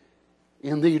see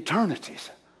in the eternities.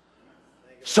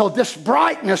 So this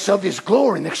brightness of his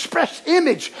glory, an express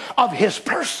image of his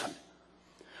person.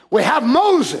 We have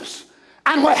Moses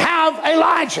and we have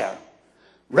Elijah,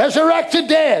 resurrected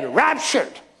dead,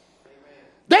 raptured.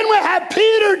 Then we have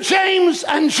Peter, James,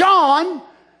 and John,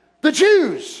 the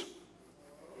Jews.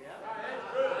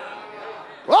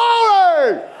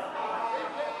 Glory!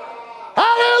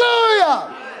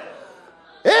 Hallelujah!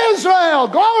 Israel,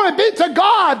 glory be to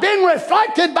God, being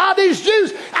reflected by these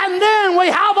Jews. And then we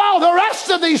have all the rest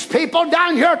of these people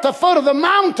down here at the foot of the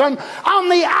mountain on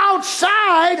the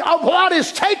outside of what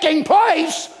is taking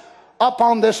place up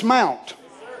on this mount.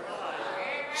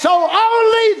 So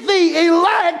only the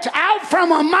elect out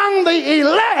from among the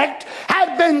elect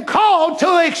have been called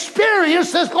to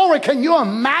experience this glory. Can you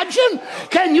imagine?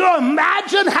 Can you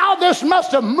imagine how this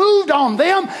must have moved on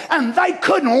them? And they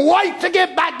couldn't wait to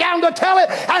get back down to tell it.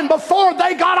 And before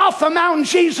they got off the mountain,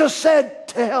 Jesus said,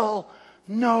 tell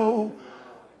no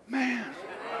man.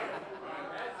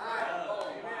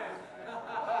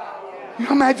 You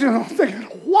imagine them thinking,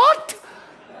 what?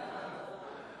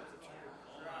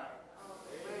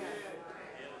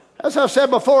 As I've said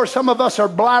before, some of us are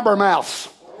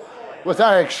blabbermouths with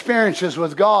our experiences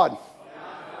with God.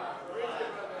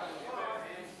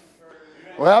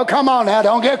 Well, come on now,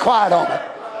 don't get quiet on it.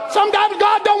 Sometimes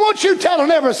God don't want you telling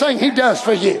everything he does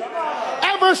for you.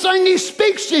 Everything he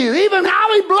speaks to you, even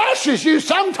how he blesses you,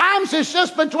 sometimes it's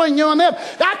just between you and them.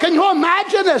 Now, can you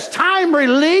imagine as time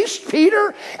released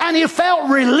Peter and he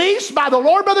felt released by the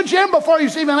Lord, Brother Jim, before he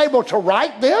was even able to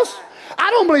write this? I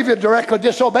don't believe he directly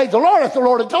disobeyed the Lord if the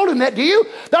Lord had told him that. Do you?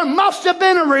 There must have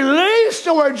been a release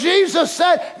to where Jesus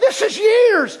said, this is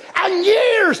years and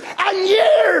years and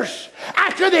years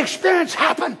after the experience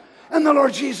happened. And the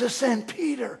Lord Jesus said,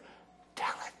 Peter,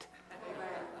 tell it.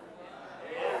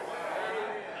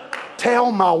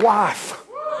 Tell my wife.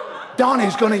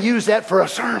 Donnie's going to use that for a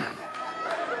sermon.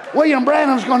 William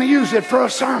Branham's going to use it for a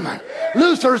sermon.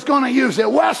 Luther's going to use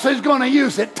it. Wesley's going to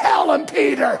use it. Tell them,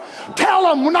 Peter. Tell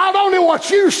them not only what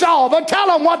you saw, but tell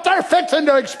them what they're fixing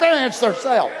to experience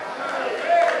themselves.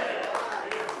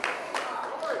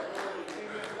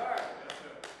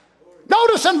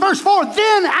 Notice in verse 4,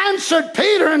 then answered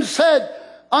Peter and said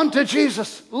unto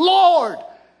Jesus, Lord,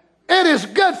 it is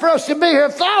good for us to be here.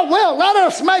 If thou wilt, let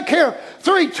us make here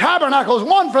 3 tabernacles,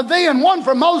 one for thee and one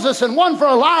for Moses and one for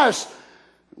Elias.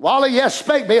 While he yet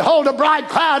spake, behold, a bright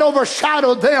cloud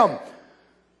overshadowed them.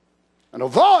 And a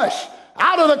voice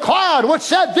out of the cloud which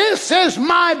said, this is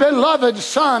my beloved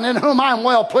Son, in whom I am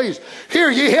well pleased.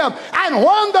 Hear ye him. And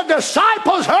when the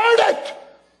disciples heard it,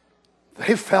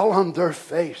 they fell on their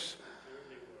face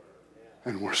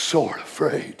and were sore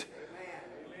afraid.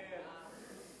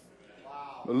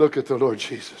 But look at the Lord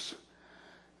Jesus.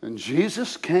 And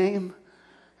Jesus came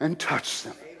and touched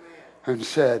them and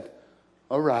said,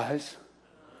 arise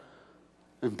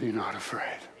and be not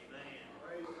afraid.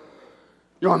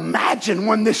 You imagine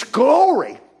when this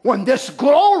glory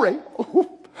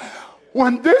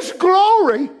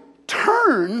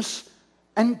turns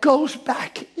and goes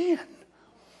back in.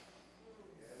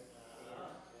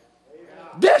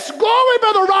 This glory,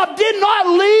 Brother Rob, did not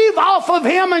leave off of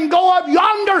him and go up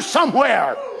yonder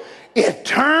somewhere. it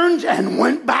turned and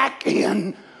went back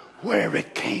in where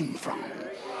it came from.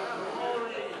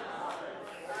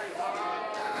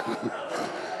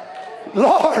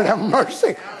 Lord have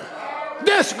mercy.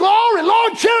 This glory,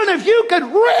 Lord, children, if you could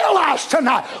realize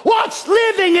tonight what's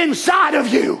living inside of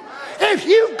you. If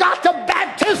you've got the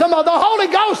baptism of the Holy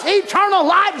Ghost, eternal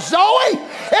life, Zoe,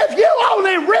 if you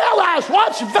only realize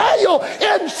what's veiled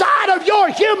inside of your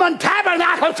human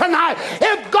tabernacle tonight,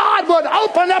 if God would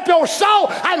open up your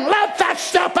soul and let that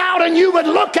step out and you would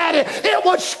look at it, it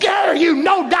would scare you,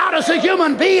 no doubt, as a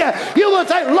human being. You would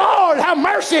say, Lord, have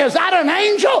mercy, is that an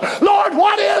angel? Lord,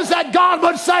 what is that? God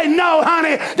would say, no,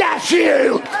 honey, that's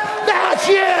you. That's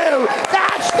you.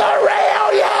 That's the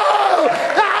real you.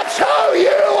 That's who you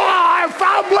are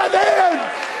from within.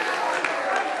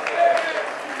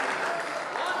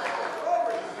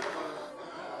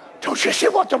 Don't you see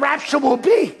what the rapture will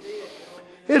be?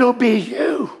 It'll be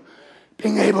you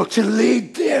being able to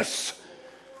lead this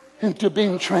into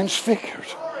being transfigured.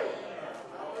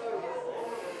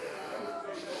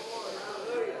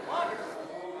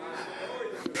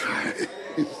 Praise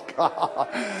God.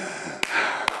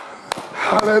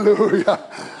 Hallelujah.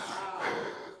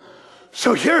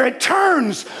 So here it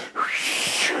turns.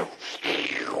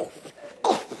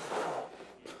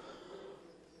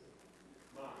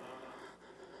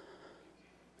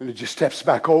 And it just steps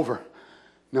back over.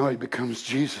 Now he becomes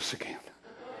Jesus again.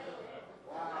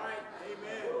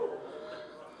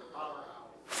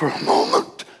 For a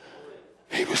moment,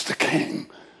 he was the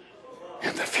king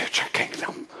in the future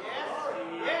kingdom.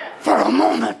 For a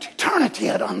moment, eternity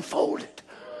had unfolded.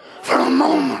 For a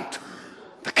moment,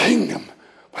 the kingdom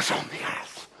was on the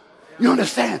earth. You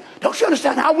understand? Don't you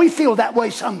understand how we feel that way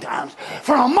sometimes?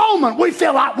 For a moment, we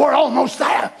feel like we're almost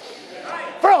there.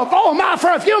 For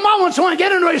a few moments when we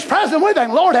get into his presence, we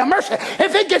think, Lord have mercy.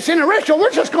 If it gets in a ritual, we're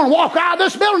just going to walk out of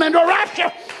this building into a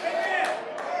rapture.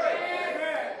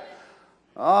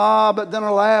 But then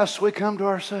alas, we come to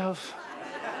ourselves.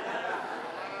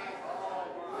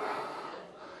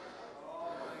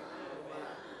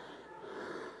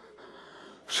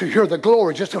 So you hear the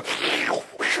glory just go.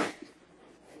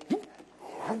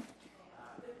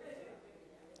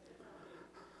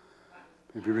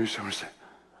 Maybe you reach someone and say,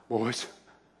 boys,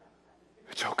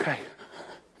 it's okay.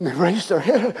 And they raised their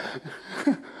head.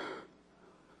 But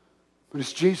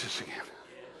it's Jesus again.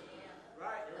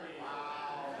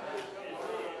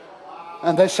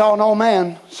 And they saw no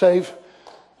man save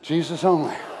Jesus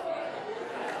only.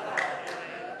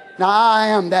 Now I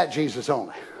am that Jesus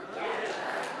only.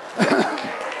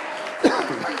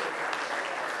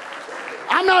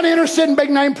 I'm not interested in big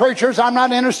name preachers. I'm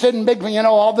not interested in big,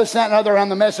 all this, that, and other on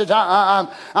the message. I'm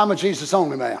a Jesus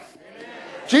only man.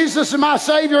 Jesus is my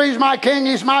Savior. He's my King.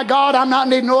 He's my God. I'm not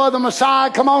needing no other Messiah.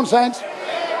 Come on, saints.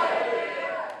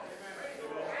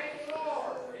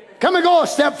 Can we go a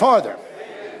step further?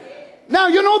 Now,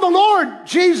 the Lord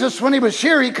Jesus, when he was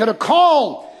here, he could have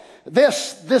called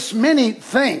this many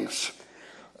things,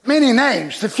 many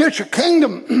names, the future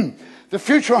kingdom, the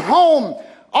future home,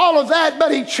 all of that,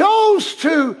 but he chose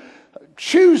to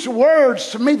choose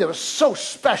words to me that was so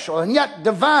special and yet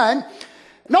divine.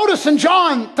 Notice in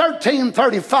John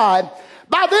 13:35,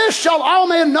 by this shall all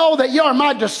men know that you are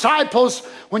my disciples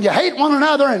when you hate one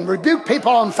another and rebuke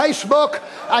people on Facebook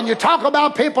and you talk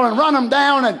about people and run them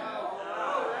down. And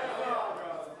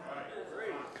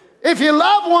if you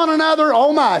love one another,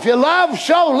 oh my, if you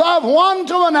show love one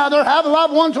to another, have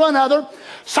love one to another.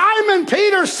 Simon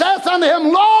Peter saith unto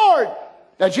him, Lord.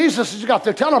 Now Jesus has got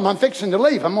to tell him, I'm fixing to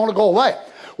leave. I'm going to go away.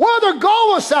 Whither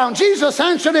goest thou? And Jesus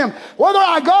answered him, whither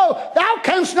I go, thou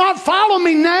canst not follow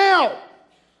me now,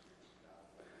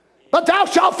 but thou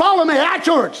shalt follow me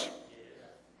afterwards.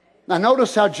 Now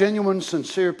notice how genuine,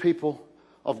 sincere people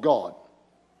of God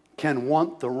can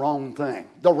want the wrong thing.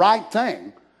 The right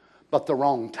thing, but the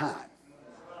wrong time.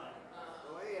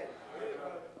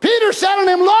 Peter said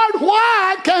unto him, Lord,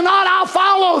 why cannot I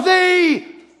follow thee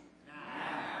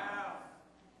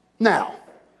now?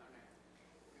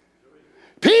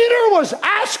 Peter was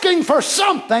asking for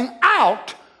something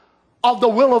out of the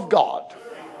will of God.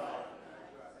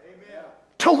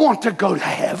 To want to go to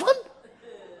heaven?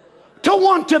 To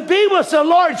want to be with the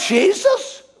Lord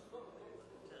Jesus?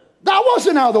 That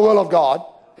wasn't out of the will of God.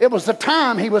 It was the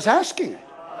time he was asking it.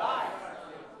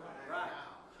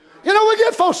 We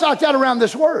get folks like that around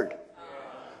this word.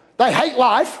 They hate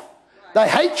life. They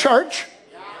hate church.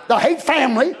 They hate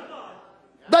family.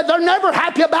 They're never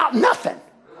happy about nothing.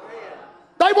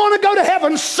 They want to go to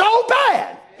heaven so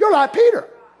bad. You're like Peter.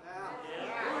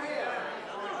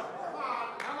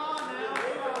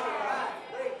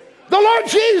 The Lord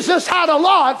Jesus had a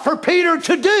lot for Peter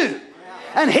to do.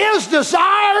 And his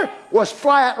desire was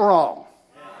flat wrong.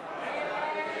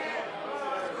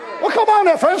 Well, come on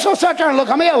there, friends. Don't sit there and look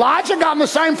at me. Elijah got in the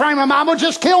same frame of mind. Well,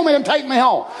 just kill me and take me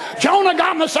home. Jonah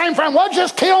got in the same frame. Well,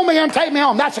 just kill me and take me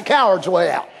home. That's a coward's way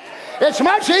out. It's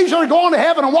much easier to go into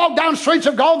heaven and walk down streets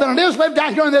of gold than it is to live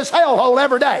down here in this hellhole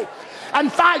every day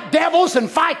and fight devils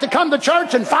and fight to come to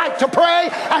church and fight to pray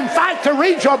and fight to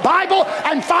read your Bible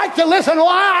and fight to listen. Well,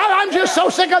 I'm just so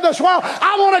sick of this world.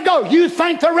 I want to go. You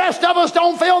think the rest of us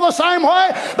don't feel the same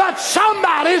way? But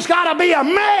somebody's got to be a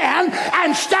man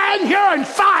and stand here and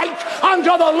fight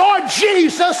until the Lord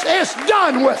Jesus is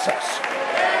done with us.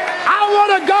 I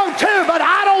want to go too, but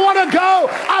I don't want to go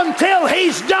until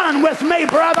he's done with me,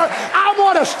 brother. I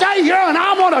want to stay here and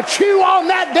I want to chew on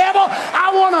that devil. I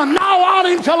want to gnaw on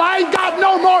him till I ain't got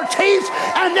no more teeth,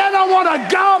 and then I want to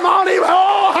gum on him.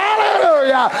 Oh,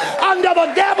 hallelujah. Until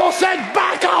the devil said,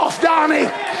 back off, Donnie.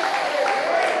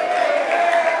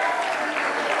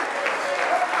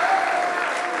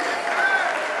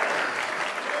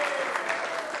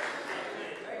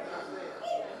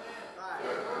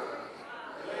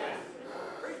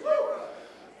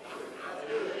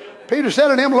 Peter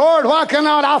said unto him, Lord, why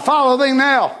cannot I follow thee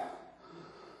now?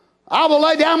 I will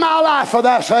lay down my life for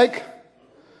thy sake.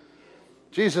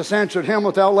 Jesus answered him,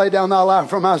 Wilt thou lay down thy life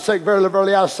for my sake? Verily,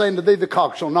 verily, I say unto thee, the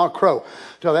cock shall not crow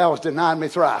till thou hast denied me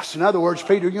thrice. In other words,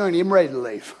 Peter, you ain't even ready to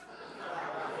leave.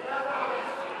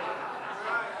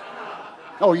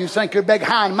 Oh, you think you're big,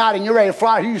 high, and mighty, and you're ready to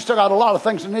fly. You still got a lot of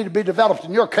things that need to be developed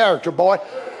in your character, boy.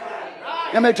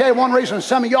 Let me tell you one reason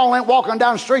some of y'all ain't walking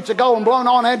down streets of gold and blowing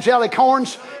on angelic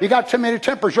horns. You got too many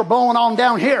tempers you're blowing on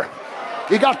down here.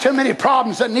 You got too many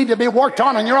problems that need to be worked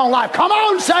on in your own life. Come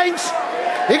on, saints.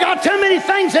 You got too many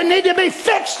things that need to be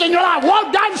fixed in your life.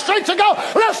 Walk down the streets of gold.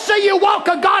 Let's see you walk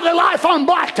a godly life on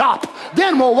blacktop.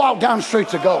 Then we'll walk down the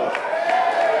streets of gold.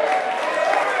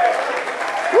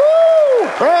 Woo!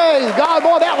 Praise God.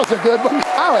 Boy, that was a good one.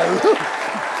 Hallelujah.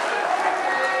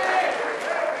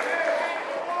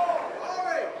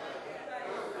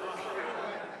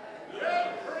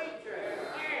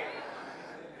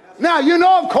 Now, you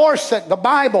know, of course, that the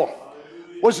Bible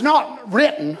was not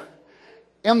written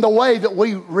in the way that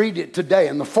we read it today,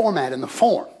 in the format, in the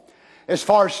form, as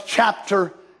far as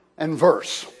chapter and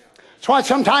verse. That's why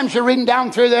sometimes you're reading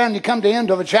down through there and you come to the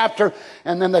end of a chapter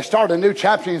and then they start a new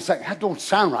chapter and you say, that don't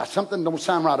sound right. Something don't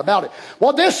sound right about it.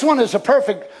 Well, this one is a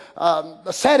perfect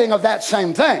setting of that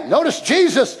same thing. Notice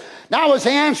Jesus, now as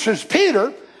he answers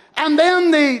Peter, and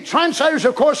then the translators,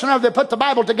 of course, whenever they put the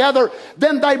Bible together,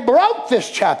 then they broke this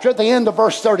chapter at the end of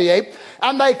verse 38,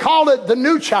 and they called it the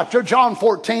new chapter, John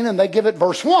 14, and they give it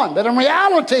verse 1. But in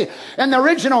reality, in the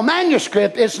original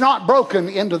manuscript, it's not broken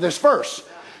into this verse.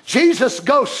 Jesus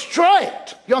goes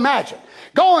straight, you imagine,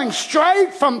 going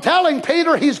straight from telling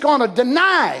Peter he's going to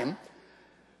deny him,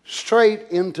 straight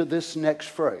into this next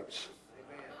phrase.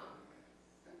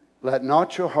 Let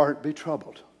not your heart be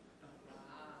troubled.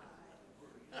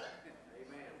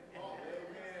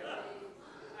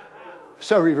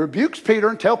 So he rebukes Peter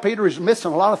and tells Peter he's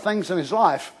missing a lot of things in his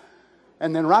life.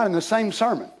 And then right in the same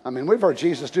sermon. I mean, we've heard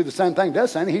Jesus do the same thing,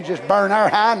 doesn't he? He just burn our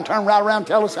hide and turn right around and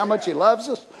tell us how much he loves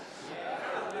us.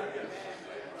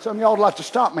 Some of y'all would like to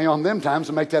stop me on them times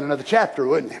and make that another chapter,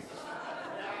 wouldn't you?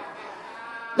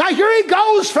 Now here he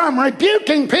goes from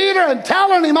rebuking Peter and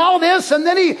telling him all this, and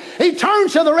then he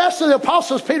turns to the rest of the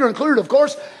apostles, Peter included, of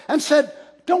course, and said,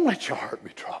 don't let your heart be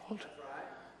troubled.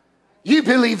 You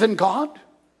believe in God.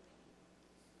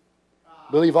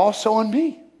 Believe also in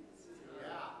me.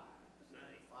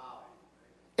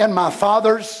 In my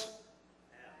Father's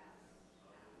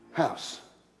house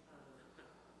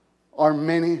are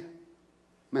many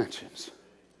mansions.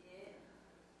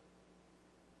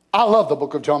 I love the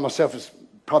book of John myself. It's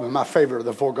probably my favorite of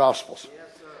the four Gospels.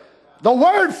 The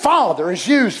word Father is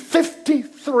used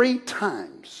 53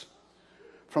 times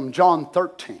from John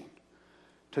 13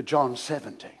 to John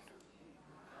 17.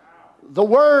 The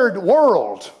word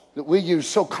world that we use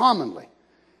so commonly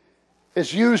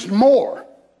is used more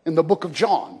in the book of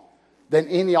John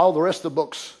than all the rest of the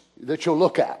books that you'll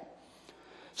look at.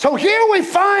 So here we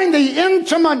find the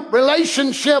intimate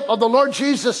relationship of the Lord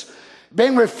Jesus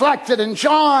being reflected in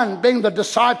John, being the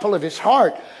disciple of his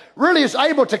heart, really is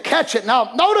able to catch it.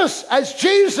 Now notice as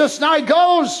Jesus now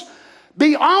goes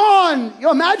beyond,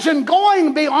 you imagine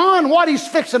going beyond what he's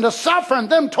fixing to suffer and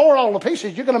them tore all to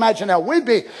pieces. You can imagine how we'd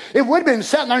be. It would have been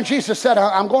sitting there and Jesus said,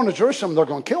 I'm going to Jerusalem, they're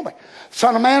going to kill me.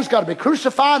 Son of Man's got to be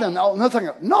crucified and nothing.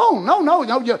 No,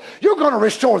 you're going to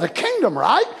restore the kingdom,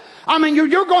 right? I mean, you're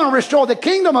going to restore the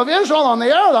kingdom of Israel on the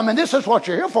earth. I mean, this is what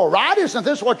you're here for, right? Isn't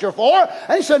this what you're for?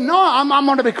 And he said, no, I'm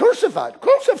going to be crucified.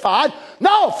 Crucified?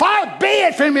 No, far be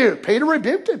it from you. Peter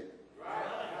rebuked him.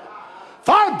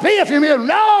 Far be it from you.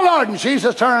 No, Lord. And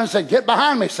Jesus turned and said, get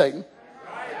behind me, Satan.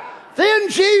 Then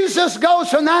Jesus goes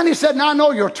from that and he said, now I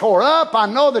know you're tore up. I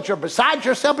know that you're beside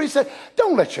yourself. But he said,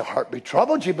 don't let your heart be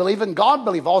troubled. You believe in God,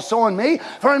 believe also in me.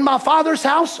 For in my Father's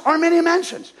house are many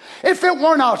mansions. If it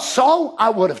were not so, I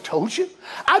would have told you.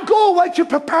 I go away to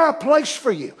prepare a place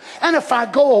for you. And if I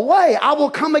go away, I will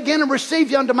come again and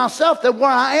receive you unto myself, that where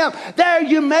I am, there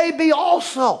you may be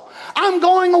also. I'm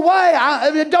going away.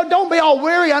 Don't be all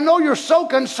weary. I know you're so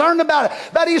concerned about it.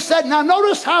 But he said, now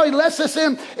notice how he lets us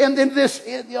in this,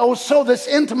 this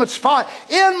intimate spot.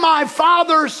 In my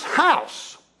Father's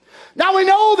house. Now we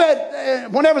know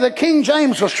that whenever the King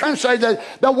James was translated,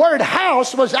 the word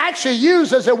house was actually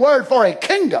used as a word for a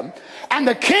kingdom. And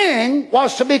the king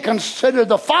was to be considered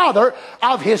the father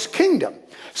of his kingdom.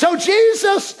 So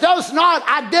Jesus does not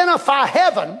identify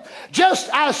heaven just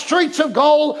as streets of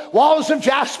gold, walls of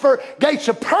jasper, gates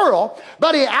of pearl,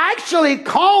 but he actually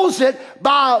calls it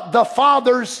by the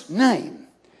Father's name.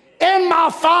 In my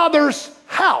Father's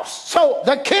house. So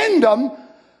the kingdom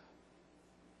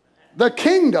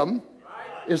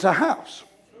is a house.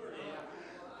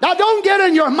 Now don't get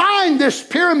in your mind this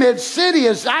pyramid city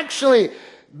is actually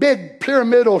big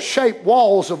pyramidal shaped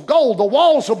walls of gold. The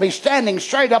walls will be standing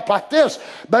straight up like this,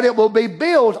 but it will be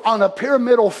built on a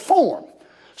pyramidal form.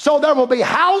 So there will be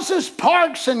houses,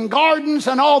 parks, and gardens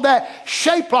and all that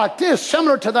shaped like this,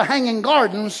 similar to the hanging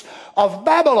gardens of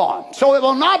Babylon. So it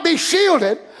will not be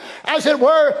shielded, as it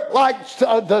were, like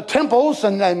the temples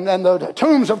and the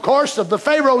tombs, of course, of the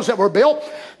pharaohs that were built.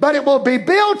 But it will be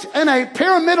built in a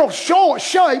pyramidal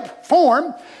shape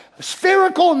form,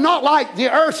 spherical, not like the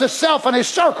earth itself in a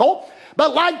circle,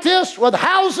 but like this, with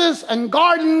houses and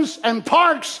gardens and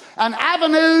parks and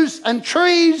avenues and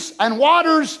trees and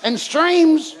waters and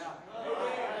streams.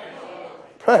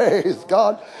 Praise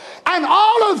God. And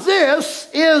all of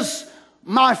this is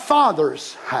my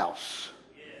Father's house.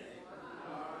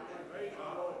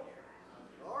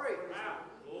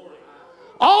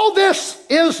 All this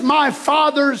is my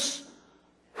Father's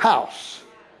house.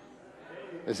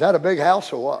 Is that a big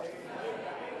house or what?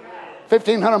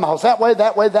 1,500 miles. That way,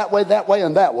 that way, that way, that way,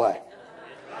 and that way.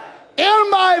 In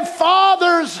my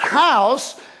Father's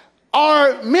house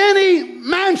are many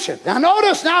mansions. Now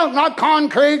notice now, not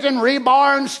concrete and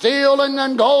rebar and steel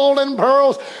and gold and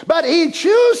pearls, but he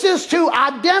chooses to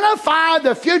identify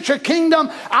the future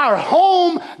kingdom, our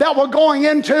home that we're going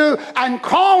into, and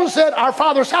calls it our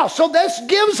Father's house. So this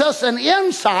gives us an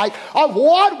insight of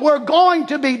what we're going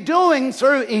to be doing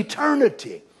through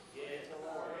eternity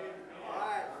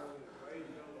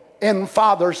in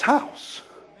Father's house.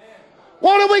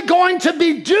 What are we going to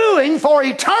be doing for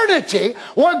eternity?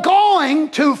 We're going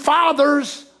to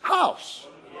Father's house.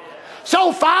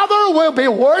 So Father will be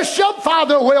worshiped.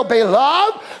 Father will be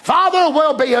loved. Father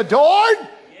will be adored.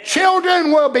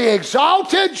 Children will be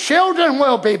exalted. Children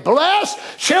will be blessed.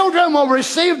 Children will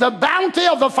receive the bounty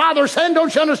of the Father's hand.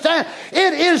 Don't you understand?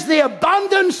 It is the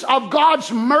abundance of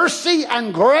God's mercy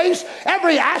and grace.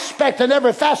 Every aspect and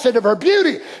every facet of her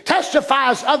beauty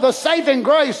testifies of the saving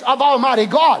grace of Almighty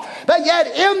God. But yet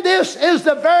in this is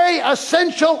the very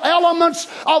essential elements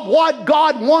of what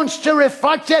God wants to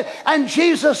reflect it. And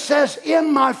Jesus says,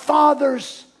 in my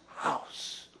Father's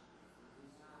house.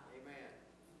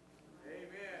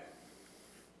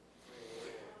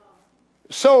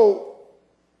 So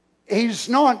he's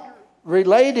not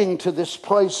relating to this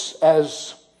place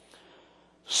as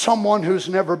someone who's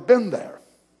never been there.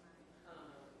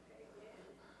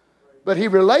 But he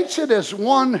relates it as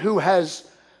one who has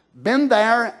been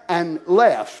there and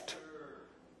left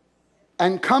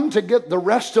and come to get the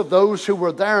rest of those who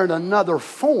were there in another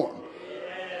form.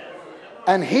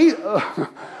 And he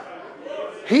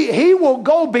will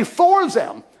go before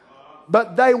them,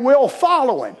 but they will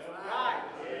follow him.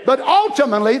 But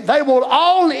ultimately, they will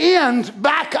all end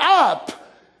back up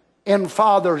in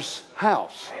Father's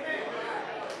house.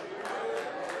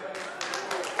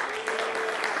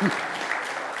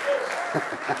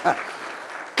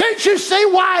 Can't you see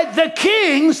why the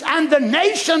kings and the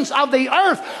nations of the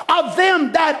earth, of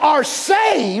them that are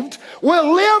saved,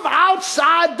 will live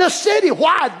outside the city?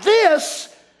 Why?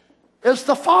 This is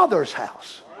the Father's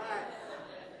house.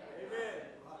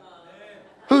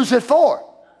 Who's it for?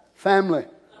 Family.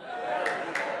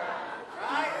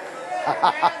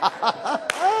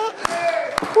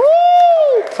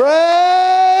 Woo!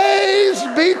 Praise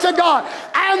be to God.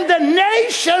 And the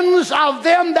nations of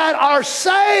them that are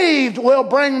saved will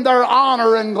bring their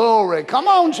honor and glory. Come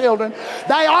on, children.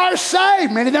 They are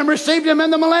saved. Many of them received him in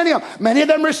the millennium. Many of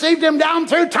them received him down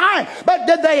through time. But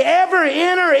did they ever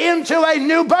enter into a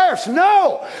new birth?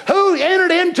 No. Who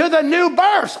entered into into the new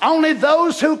birth? Only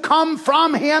those who come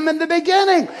from him in the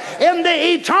beginning, in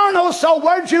the eternal. So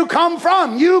where'd you come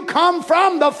from? You come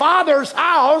from the Father's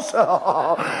house.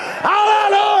 Hallelujah.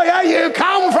 You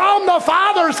come from the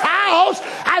Father's house,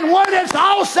 and when it's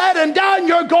all said and done,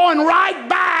 you're going right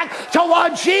back to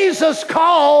what Jesus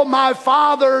called my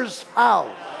Father's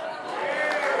house.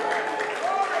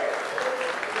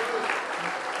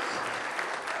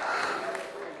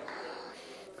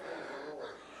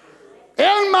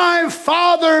 In my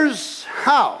Father's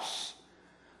house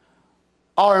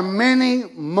are many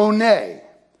monē.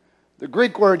 The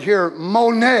Greek word here,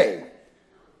 monē,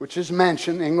 which is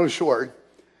mansion, English word.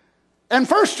 And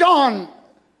 1 John,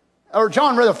 or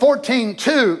John rather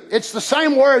 14:2, it's the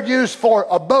same word used for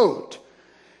abode.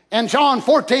 And John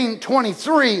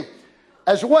 14:23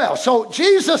 as well. So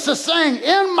Jesus is saying,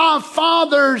 in my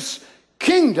Father's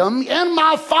kingdom, in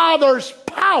my Father's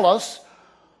palace,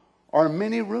 are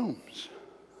many rooms.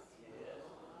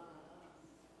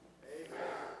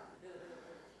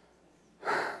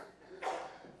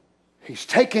 He's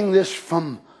taking this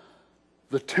from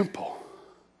the temple.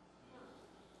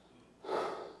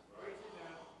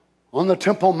 On the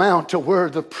Temple Mount, to where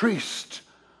the priests,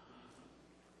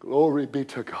 glory be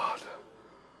to God,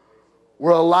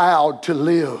 were allowed to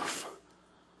live.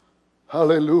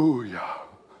 Hallelujah.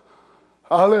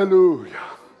 Hallelujah.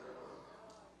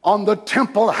 On the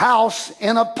temple house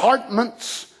in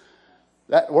apartments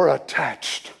that were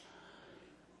attached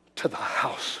to the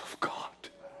house of God.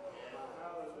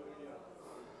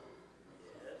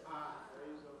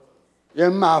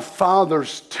 In my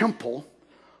Father's temple,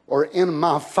 or in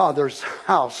my Father's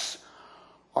house,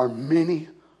 are many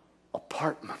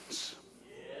apartments.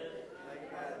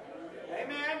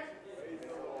 Amen.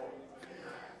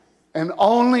 And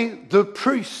only the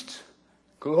priest,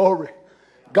 glory,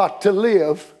 got to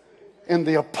live in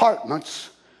the apartments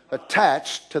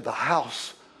attached to the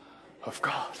house of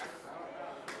God.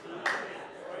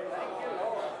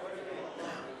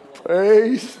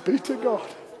 Praise be to God.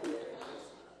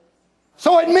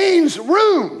 So it means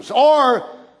rooms or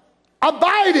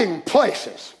abiding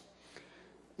places.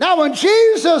 Now, when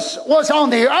Jesus was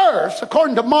on the earth,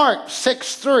 according to Mark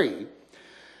 6:3,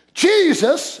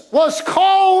 Jesus was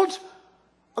called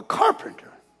a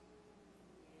carpenter.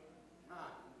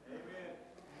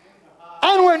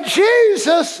 And when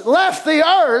Jesus left the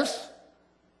earth,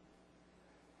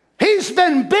 he's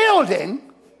been building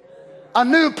a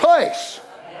new place.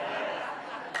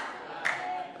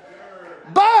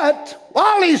 But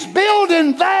while he's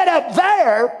building that up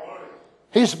there,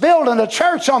 he's building a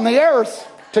church on the earth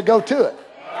to go to it.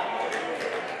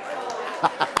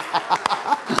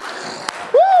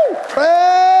 Woo!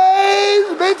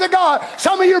 Praise be to God.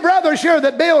 Some of you brothers here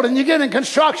that build and you get in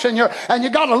construction, and you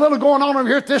got a little going on over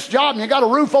here at this job, and you got a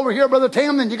roof over here, Brother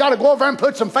Tim, and you got to go over there and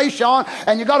put some fascia on,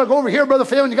 and you got to go over here, Brother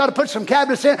Phil, and you got to put some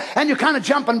cabinets in, and you're kind of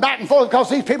jumping back and forth because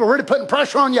these people are really putting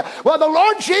pressure on you. Well, the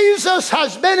Lord Jesus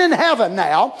has been in heaven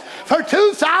now for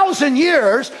 2,000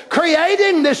 years,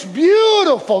 creating this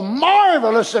beautiful,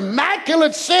 marvelous,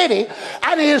 immaculate city,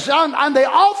 and he is on the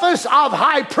office of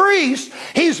high priest.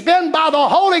 He's been by the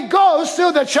Holy Ghost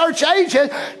through the church ages,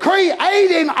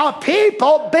 creating a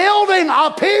people, building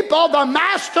a people, the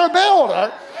master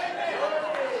builder,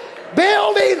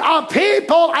 building a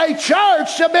people, a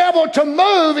church to be able to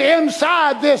move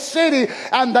inside this city,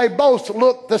 and they both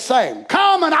look the same.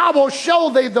 Come and I will show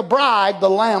thee the bride, the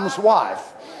Lamb's wife.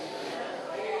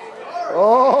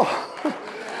 Oh,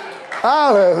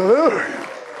 hallelujah.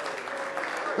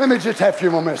 Let me just have a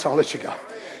few more minutes, I'll let you go.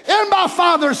 In my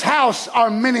Father's house are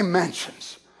many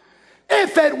mansions.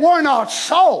 If it were not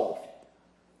so,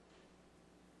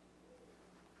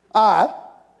 I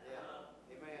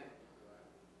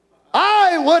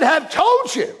would have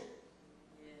told you.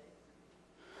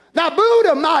 Now,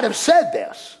 Buddha might have said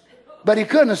this, but he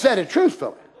couldn't have said it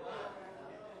truthfully.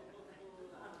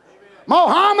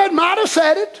 Muhammad might have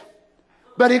said it,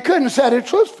 but he couldn't have said it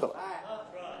truthfully.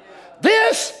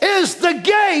 This is the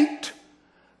gate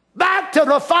back to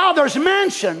the Father's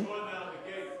mansion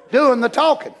doing the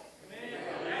talking.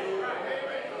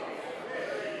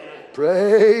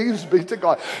 Praise be to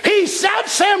God. He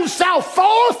sets himself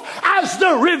forth as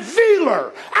the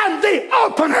revealer and the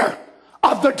opener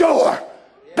of the door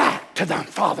back to the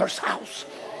Father's house.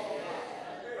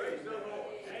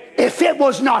 If it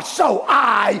was not so,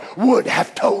 I would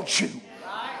have told you.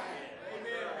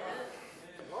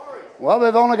 Well,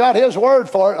 they've only got his word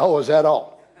for it. Oh, is that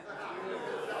all?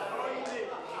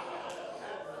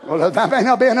 Well, that may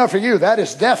not be enough for you. That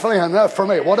is definitely enough for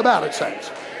me. What about it,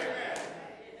 saints?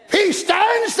 He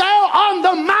stands there on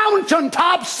the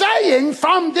mountaintop saying,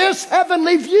 from this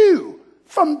heavenly view,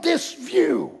 from this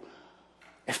view.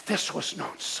 If this was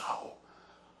not so,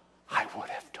 I would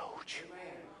have told you.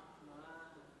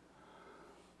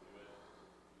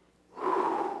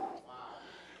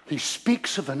 He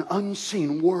speaks of an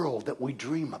unseen world that we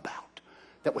dream about,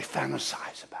 that we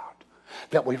fantasize about,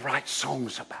 that we write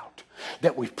songs about,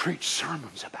 that we preach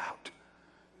sermons about.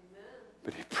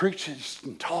 But he preaches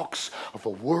and talks of a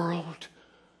world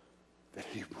that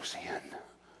he was in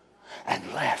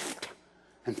and left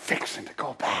and fixing to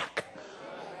go back.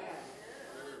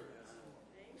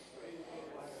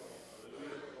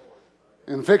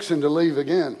 And fixing to leave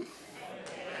again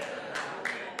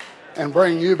and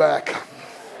bring you back.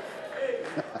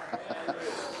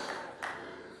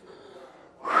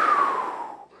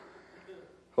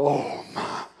 Oh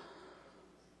my.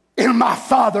 In my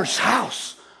Father's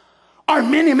house are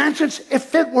many mansions.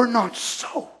 If it were not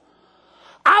so,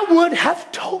 I would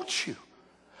have told you.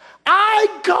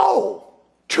 I go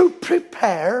to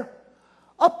prepare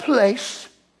a place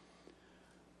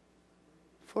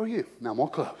for you. Now I'm going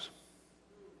to close.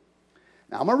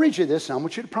 Now I'm going to read you this, and I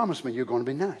want you to promise me you're going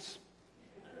to be nice.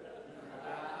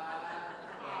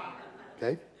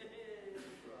 Okay?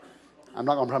 I'm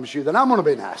not going to promise you that I'm going to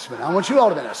be nice, but I want you all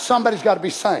to be nice. Somebody's got to be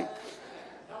sane.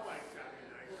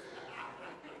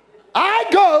 I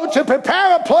go to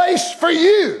prepare a place for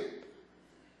you.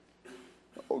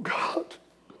 Oh, God.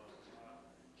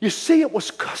 You see, it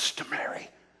was customary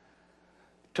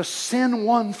to send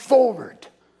one forward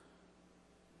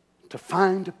to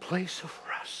find a place of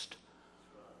rest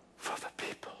for the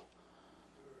people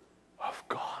of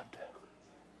God.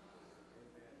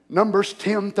 Numbers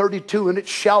 10:32, and it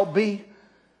shall be,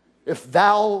 if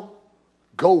thou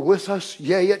go with us,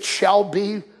 yea, it shall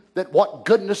be that what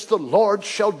goodness the Lord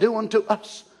shall do unto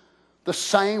us, the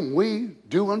same we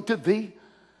do unto thee.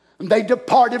 And they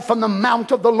departed from the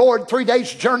mount of the Lord 3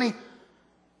 days' journey,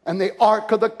 and the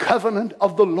ark of the covenant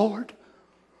of the Lord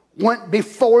went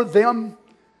before them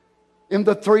in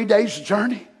the 3 days'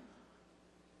 journey.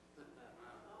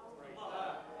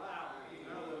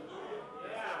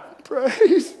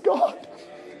 Praise God.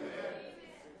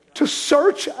 To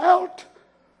search out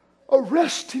a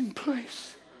resting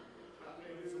place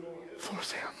for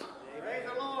them. Praise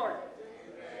the Lord.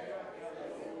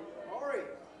 Glory.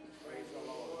 Praise the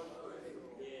Lord.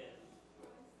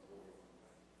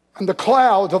 And the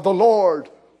cloud of the Lord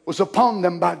was upon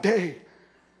them by day,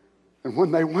 and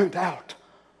when they went out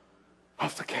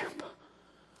of the camp.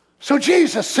 So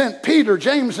Jesus sent Peter,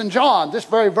 James, and John, this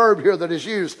very verb here that is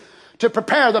used, to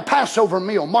prepare the Passover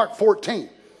meal, Mark 14.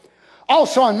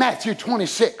 Also in Matthew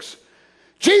 26.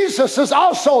 Jesus is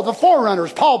also the forerunner,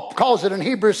 as Paul calls it in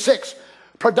Hebrews 6,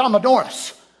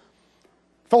 predominatus.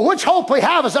 For which hope we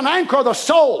have as an anchor of the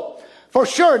soul, for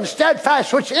sure and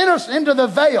steadfast, which enters into the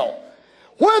veil,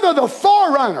 whither the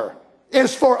forerunner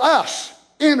is for us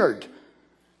entered,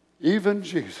 even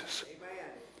Jesus. Amen.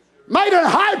 Made a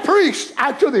high priest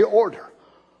after the order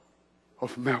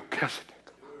of Melchizedek.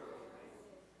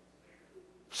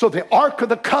 So the Ark of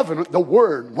the Covenant, the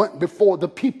Word, went before the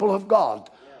people of God,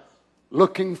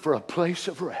 looking for a place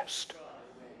of rest.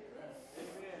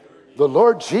 The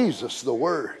Lord Jesus, the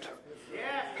Word,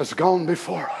 has gone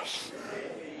before us.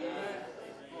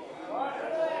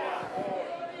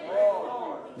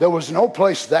 There was no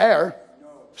place there,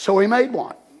 so He made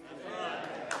one.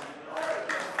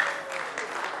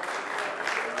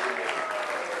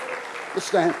 Let's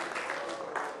stand.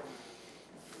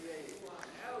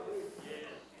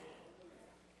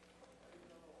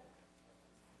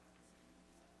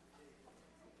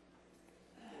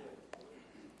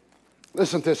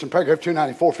 Listen to this in paragraph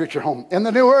 294, future home. In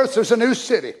the new earth, there's a new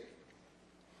city.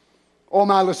 Oh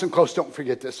my, listen close, don't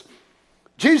forget this.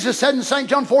 Jesus said in St.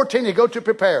 John 14, He go to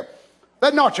prepare.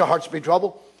 Let not your hearts be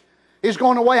troubled. He's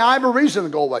going away. I have a reason to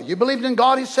go away. You believed in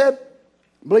God, He said.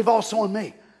 Believe also in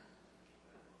me.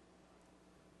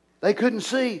 They couldn't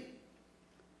see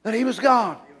that He was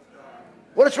God.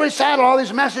 Well, it's really sad. All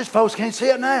these message folks can't see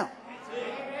it now.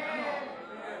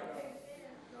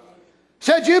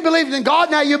 Said you believed in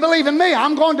God, now you believe in me.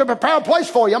 I'm going to prepare a place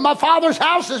for you. My Father's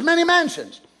house is many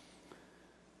mansions.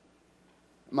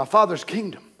 My Father's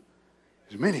kingdom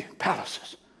is many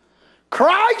palaces.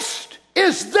 Christ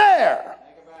is there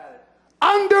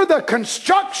under the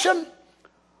construction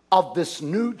of this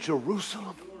new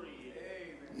Jerusalem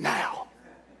now.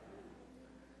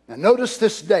 Now notice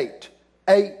this date,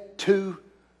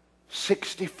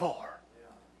 8/2/64.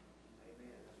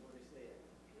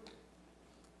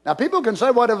 Now, people can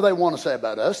say whatever they want to say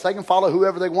about us. They can follow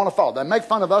whoever they want to follow. They make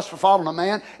fun of us for following a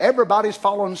man. Everybody's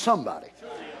following somebody.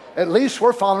 At least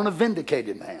we're following a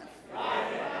vindicated man.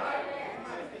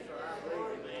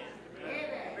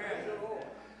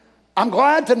 I'm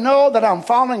glad to know that I'm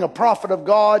following a prophet of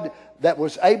God that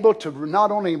was able to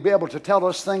not only be able to tell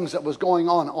us things that was going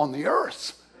on the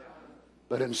earth,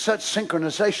 but in such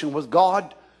synchronization with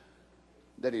God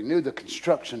that he knew the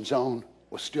construction zone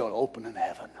was still open in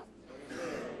heaven.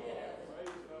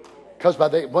 Because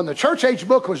when the church age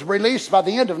book was released by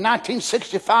the end of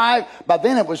 1965, by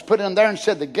then it was put in there and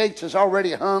said the gates is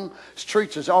already hung,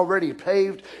 streets is already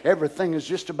paved, everything is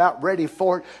just about ready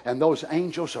for it, and those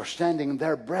angels are standing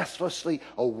there breathlessly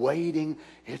awaiting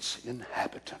its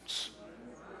inhabitants.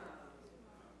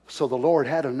 So the Lord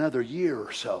had another year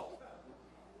or so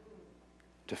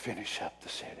to finish up the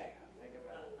city.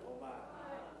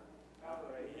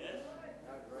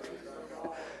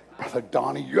 Brother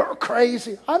Donnie, you're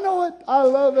crazy. I know it. I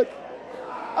love it.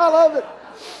 I love it.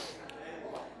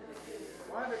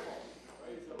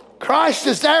 Christ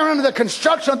is there under the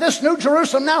construction of this New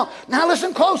Jerusalem now. Now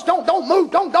listen close. Don't move.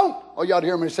 Don't. Oh, you ought to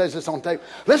hear me say this on tape.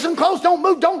 Listen close. Don't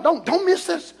move. Don't miss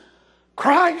this.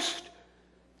 Christ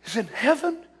is in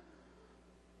heaven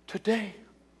today,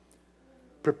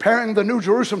 preparing the New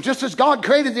Jerusalem, just as God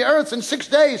created the earth in 6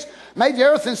 days, made the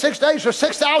earth in 6 days for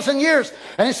 6,000 years.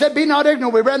 And he said, be not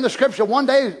ignorant. We read in the scripture, 1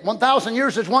 day, 1,000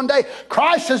 years is 1 day.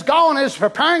 Christ has gone and is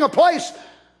preparing a place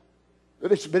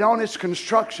that it's been on its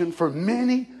construction for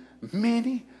many,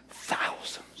 many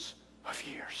thousands of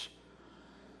years.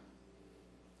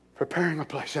 Preparing a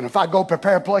place. And if I go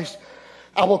prepare a place,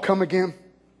 I will come again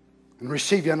and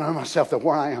receive you unto myself, that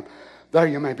where I am, there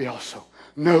you may be also.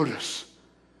 Notice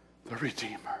the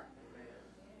Redeemer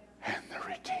and the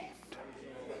redeemed.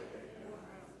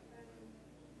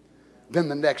 Then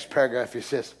the next paragraph he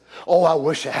says, oh, I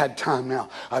wish I had time now.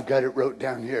 I've got it wrote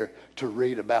down here to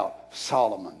read about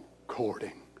Solomon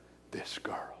courting this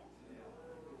girl.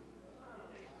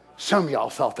 Some of y'all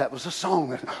thought that was a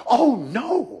song. Oh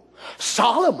no,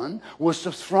 Solomon was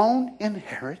the throne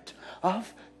inherit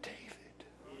of David.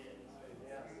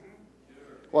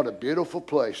 What a beautiful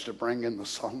place to bring in the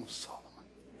Song of Solomon.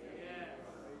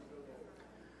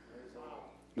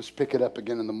 Let's pick it up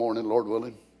again in the morning, Lord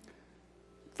willing.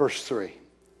 Verse 3.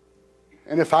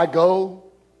 And if I go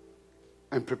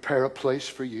and prepare a place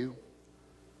for you,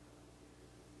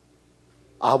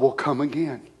 I will come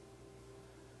again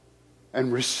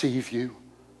and receive you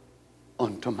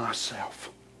unto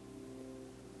myself,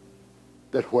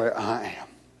 that where I am,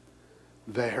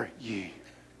 there ye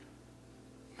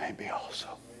may be also.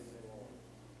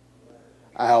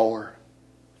 Our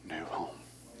new home.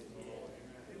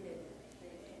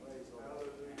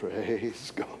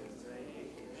 Praise God.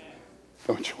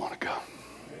 Don't you want to go?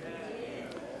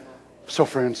 So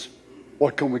friends,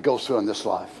 what can we go through in this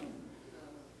life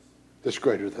that's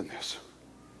greater than this?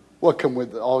 What can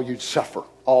with all you'd suffer,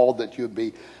 all that you'd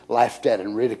be laughed at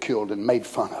and ridiculed and made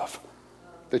fun of,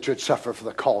 that you'd suffer for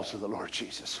the cause of the Lord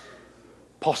Jesus?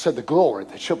 Paul said the glory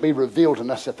that shall be revealed in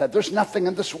us at that. There's nothing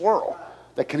in this world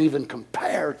that can even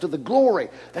compare to the glory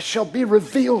that shall be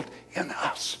revealed in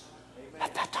us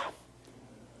at that time.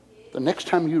 The next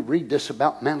time you read this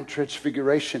about Mount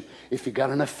Transfiguration, if you got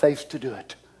enough faith to do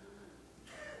it,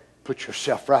 put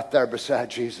yourself right there beside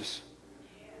Jesus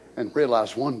and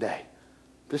realize one day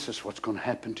this is what's going to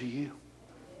happen to you.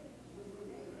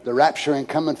 The rapture ain't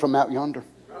coming from out yonder.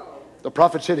 The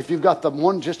prophet said if you've got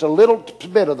just a little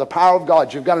bit of the power of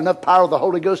God, you've got enough power of the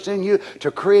Holy Ghost in you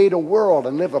to create a world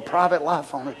and live a private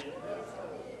life on it.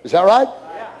 Is that right?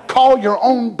 Call your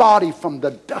own body from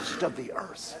the dust of the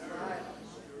earth.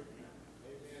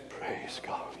 Praise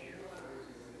God.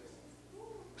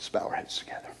 Let's bow our heads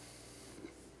together.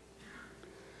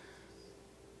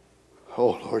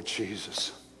 Oh, Lord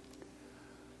Jesus.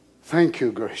 Thank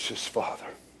you, gracious Father.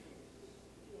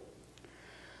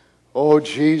 Oh,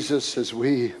 Jesus, as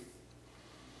we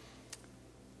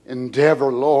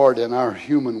endeavor, Lord, in our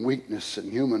human weakness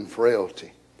and human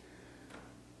frailty,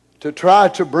 to try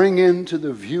to bring into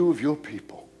the view of your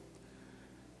people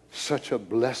such a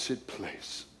blessed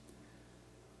place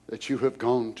that you have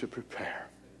gone to prepare.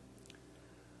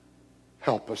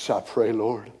 Help us, I pray,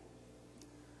 Lord.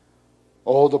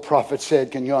 Oh, the prophet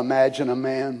said, can you imagine a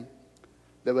man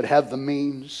that would have the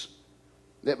means,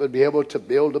 that would be able to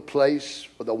build a place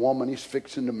for the woman he's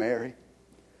fixing to marry?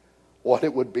 What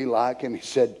it would be like. And he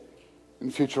said, in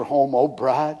future home, oh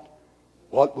bride,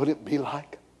 what would it be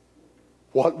like?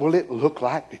 What will it look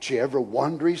like? Did you ever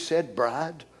wonder, he said,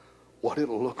 bride, what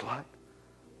it'll look like?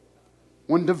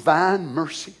 When divine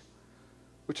mercy,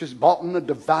 which is bought in the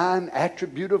divine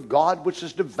attribute of God, which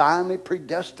is divinely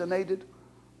predestinated.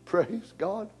 Praise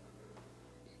God.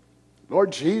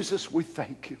 Lord Jesus, we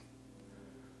thank you.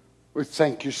 We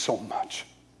thank you so much.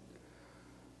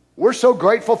 We're so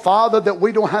grateful, Father, that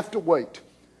we don't have to wait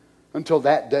until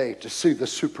that day to see the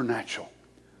supernatural.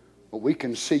 But we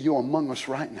can see you among us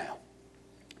right now,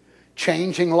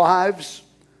 changing lives,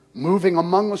 moving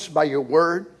among us by your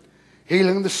word,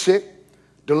 healing the sick,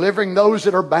 delivering those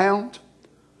that are bound.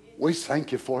 We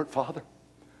thank you for it, Father.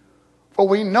 For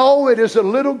we know it is a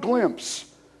little glimpse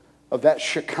of that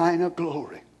Shekinah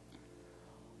glory.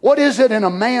 What is it in a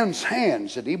man's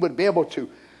hands that he would be able to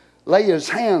lay his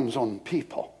hands on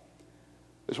people?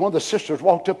 As one of the sisters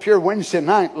walked up here Wednesday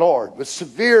night, Lord, with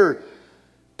severe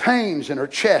pains in her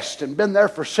chest and been there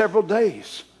for several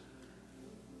days.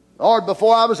 Lord,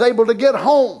 before I was able to get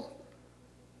home,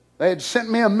 they had sent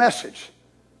me a message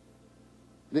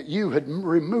that you had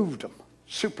removed them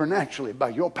supernaturally by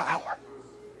your power.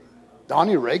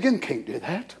 Donnie Reagan can't do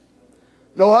that.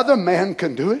 No other man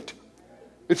can do it.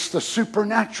 It's the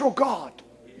supernatural God.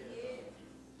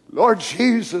 Lord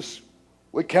Jesus,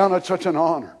 we count it such an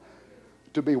honor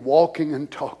to be walking and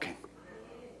talking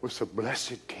with the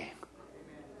blessed King.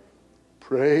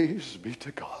 Praise be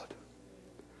to God.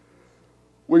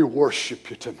 We worship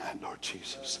you tonight, Lord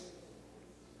Jesus.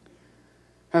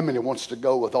 How many wants to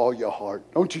go with all your heart?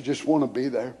 Don't you just want to be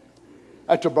there?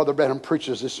 After Brother Branham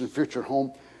preaches this in Future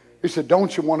Home, he said,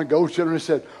 don't you want to go, children? He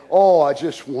said, oh, I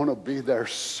just want to be there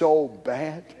so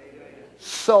bad.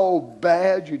 So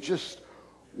bad, you just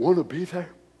want to be there.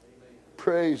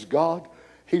 Praise God.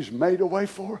 He's made a way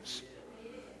for us.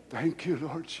 Thank you,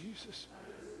 Lord Jesus.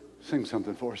 Sing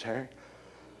something for us, Harry.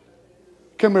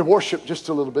 Can we worship just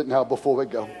a little bit now before we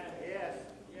go?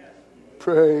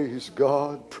 Praise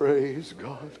God, praise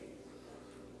God.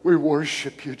 We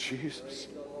worship you, Jesus.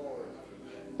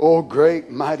 Oh,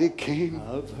 great, mighty King.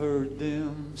 I've heard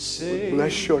them say, we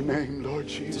bless your name, Lord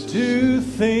Jesus. To do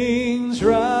things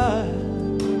right,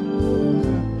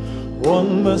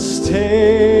 one must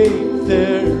take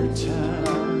their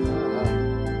time.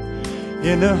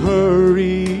 In a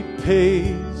hurried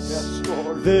pace, Yes,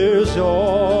 Lord. there's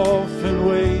often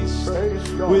waste Praise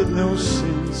God. with no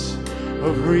sense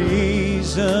of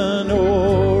reason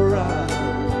or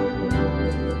rhyme.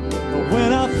 But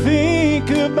when I think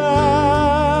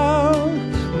about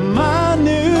my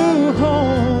new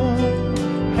home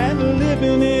and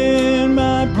living in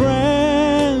my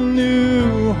brand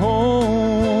new home,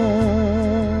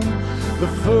 the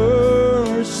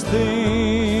first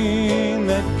thing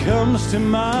that comes to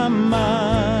my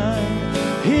mind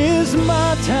is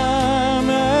my time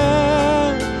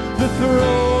at the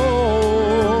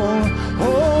throne.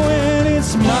 Oh, and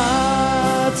it's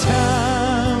my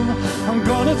time. I'm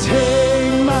gonna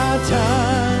take my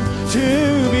time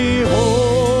to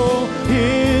behold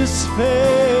His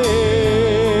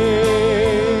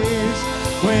face.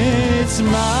 When it's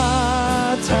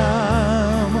my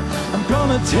time, I'm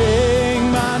gonna take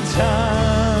my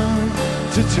time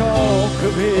to talk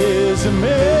of His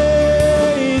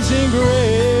amazing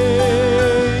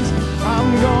grace. I'm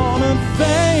gonna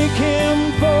thank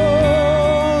Him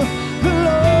for the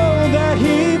love that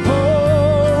He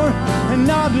poured and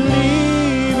not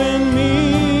leaving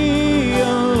me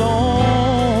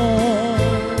alone.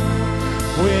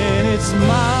 When it's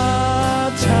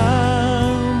my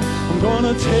time, I'm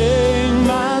gonna take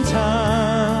my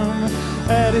time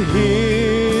at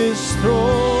His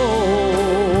throne.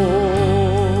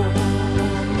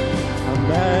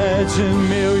 Imagine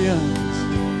millions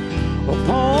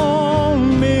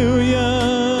upon millions.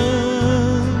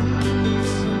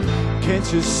 Can't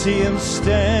you see Him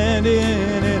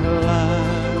standing in a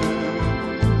line,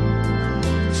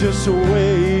 just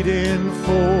waiting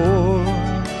for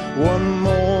one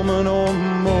moment or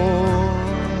more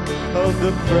of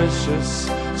the precious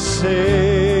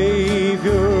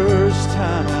Savior's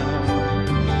time?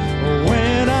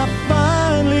 When I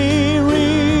finally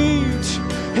reach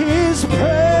His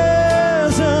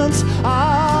presence,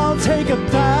 I'll take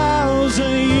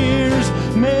 1,000 years,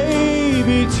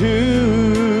 maybe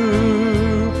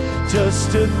two,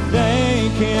 just to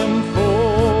thank Him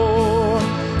for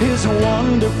His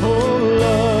wonderful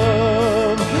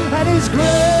love and His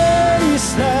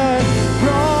grace that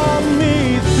brought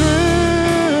me through.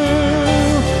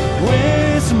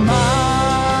 When it's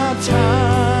my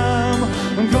time,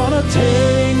 I'm gonna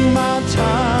take my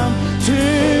time to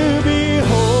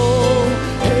behold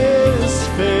His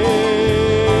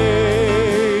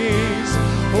face.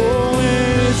 Oh,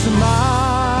 when it's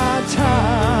my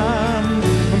time,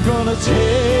 I'm gonna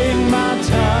take my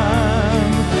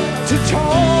time to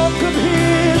talk of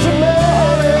His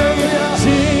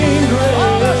amazing grace.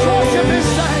 Oh, let's worship His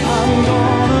name. I'm gonna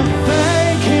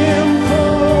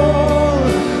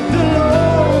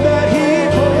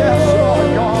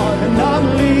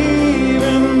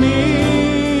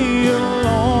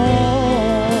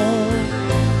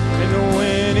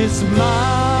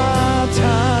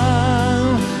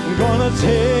gonna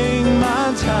take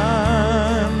my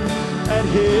time at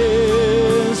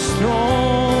His throne.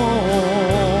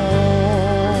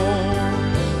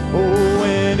 Oh,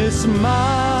 when it's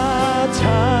my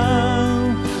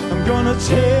time, I'm gonna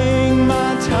take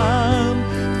my time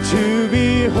to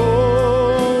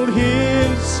behold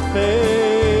His face.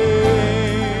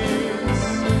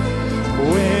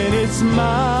 When it's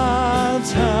my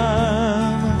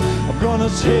time, I'm gonna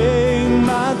take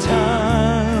my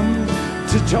time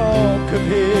to talk of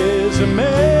His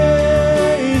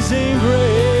amazing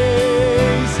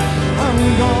grace. I'm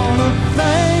gonna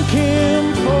thank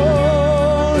Him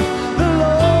for the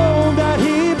load that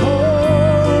He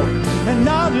bore and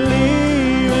not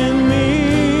leaving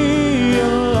me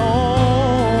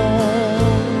alone.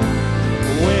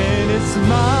 When it's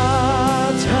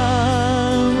my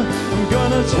time, I'm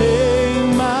gonna take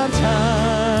my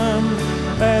time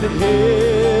at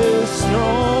His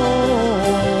throne.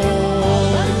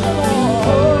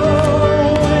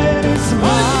 Oh, when it's my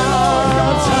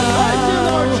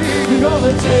time, I'm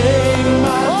gonna take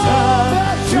my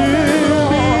time to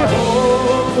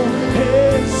behold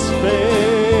His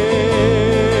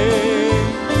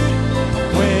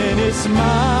face. When it's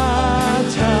my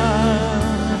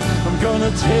time, I'm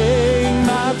gonna take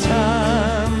my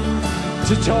time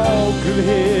to talk of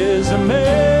His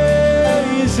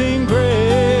amazing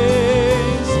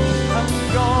grace. I'm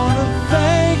gonna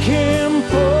thank Him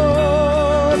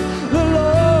for the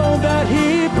load that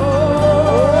He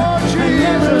bore and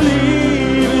never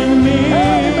leaving me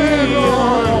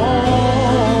alone.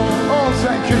 Oh,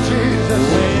 thank you, Jesus.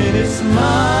 When it's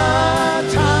my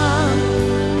time,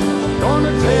 I'm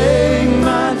gonna take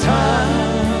my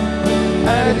time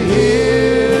at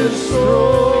His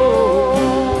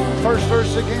throne. First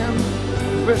verse again.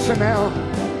 Listen now.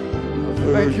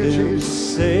 Thank you, Heard them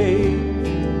Jesus. say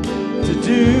to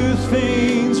do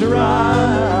things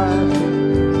right,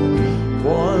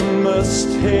 one must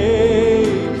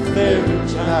take their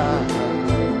time.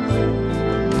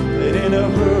 That in a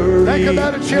hurry, Think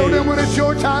about it, children, when it's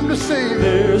your time to sing.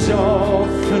 there's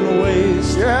often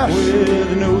waste Yes.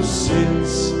 with no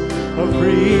sense of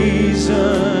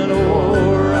reason or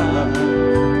rhyme.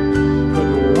 But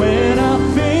when I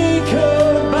think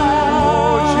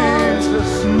about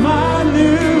Jesus. my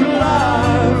new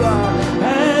life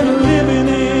and living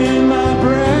in my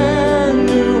brand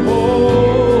new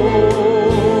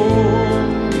home,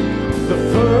 the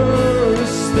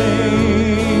first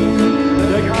thing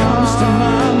that comes to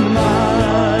my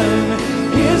mind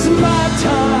is my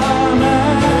time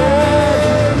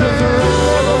at the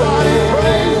throne.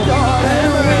 Praise God.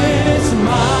 And when it's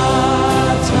my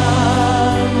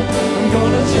time, I'm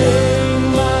gonna take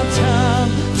my time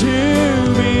to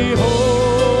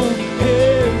behold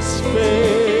His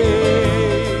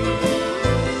face.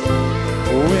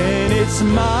 When it's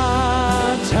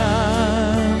my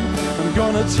time, I'm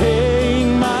gonna take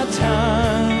my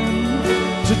time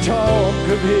to talk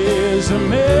of His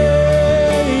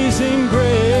amazing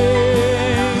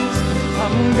grace.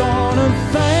 I'm gonna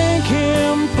thank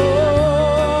Him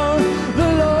for the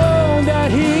load that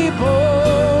He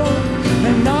bore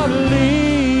and not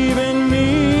leaving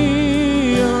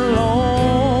me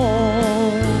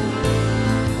alone.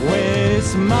 When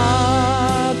it's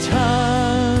my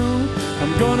time,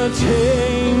 I'm gonna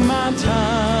take my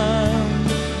time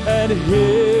at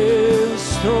His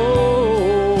throne.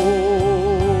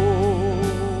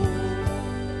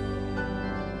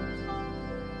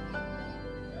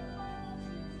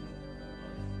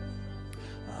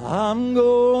 I'm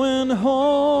going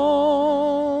home.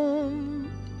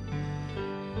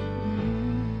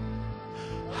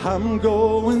 I'm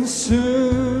going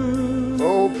soon.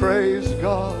 Oh, praise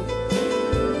God.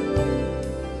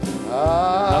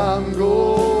 I'm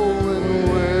going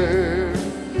where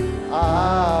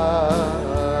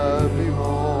I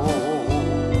belong.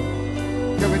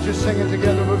 Can we just sing it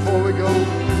together before we go?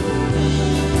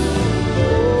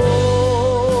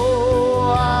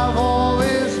 Oh, I've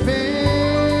always been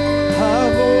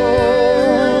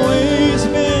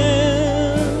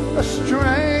a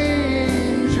stranger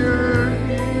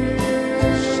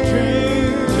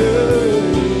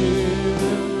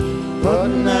but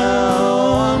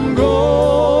now I'm going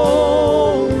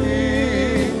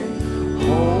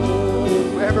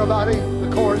home. Everybody, the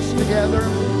chorus together.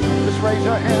 Just raise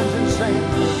our hands and sing.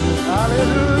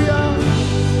 Hallelujah.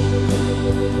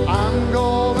 I'm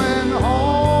going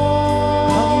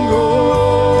home. I'm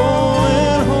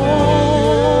going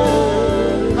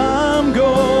home. I'm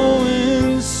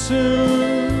going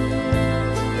soon.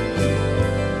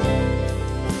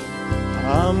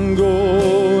 I'm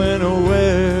going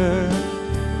where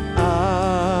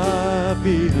I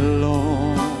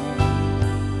belong.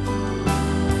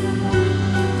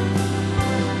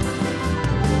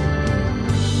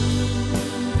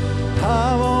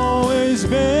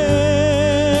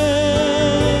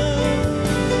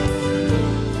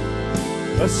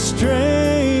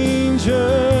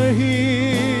 stranger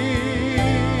here,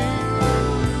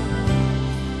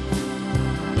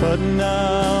 but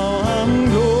now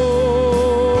I'm going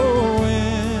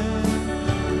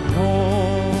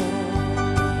home.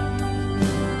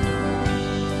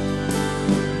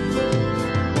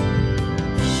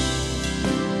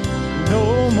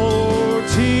 No more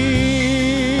tears,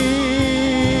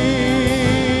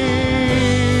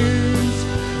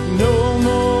 no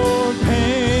more pain,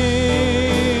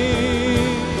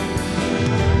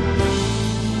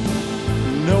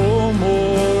 no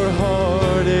more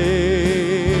heartaches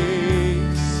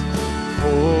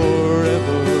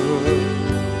forever.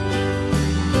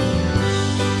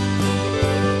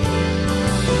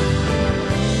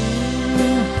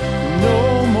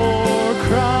 No more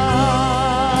crying,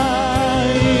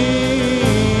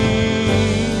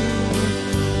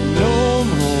 no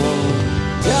more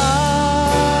dying.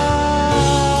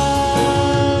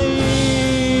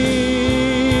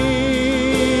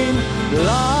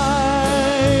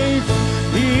 Life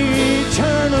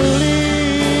eternally.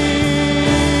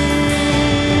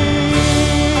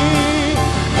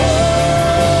 Oh,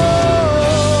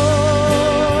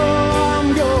 I'm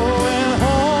going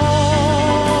home.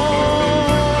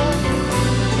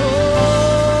 Oh,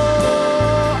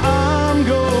 I'm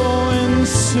going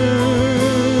soon.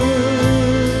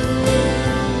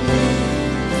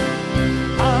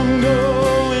 I'm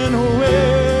going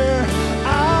where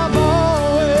I've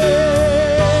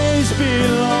always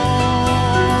belonged.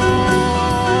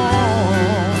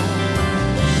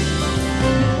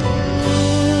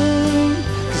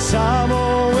 'Cause I've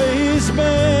always been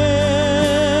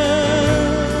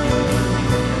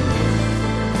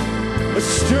a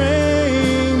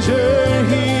stranger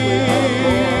here.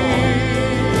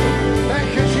 Thank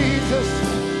you, Jesus.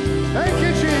 Thank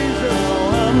you, Jesus.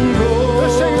 I'm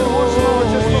Let's sing it once more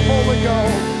just before we go.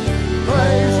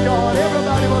 Praise God.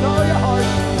 Everybody with all your heart.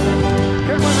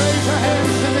 Can we raise our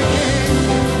hands to the King?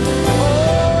 Oh,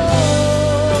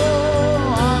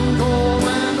 I'm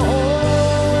going home.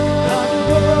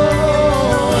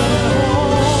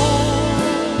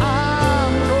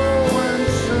 I'm going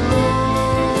soon.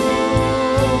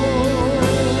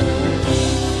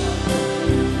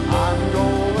 I'm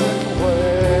going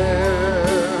where?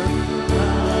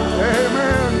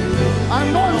 Amen.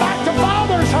 I'm going back to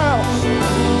Father's house.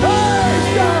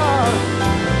 Praise God.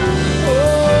 Oh,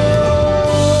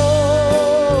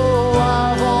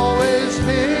 I've always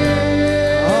been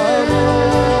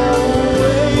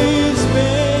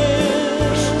a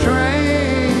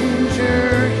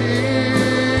stranger here,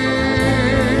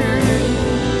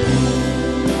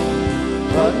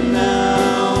 But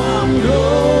now I'm going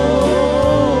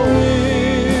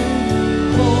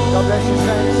home. God bless you,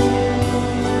 saints.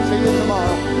 See you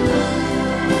tomorrow.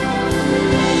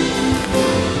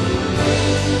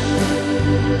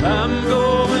 I'm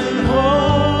going home.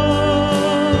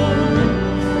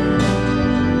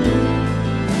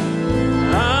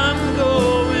 I'm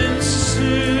going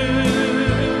soon.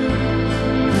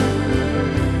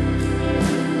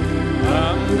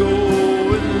 I'm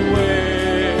going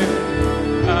where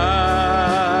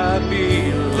I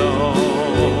belong.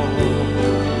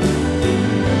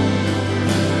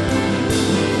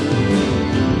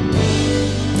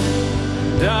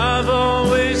 And I've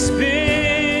always been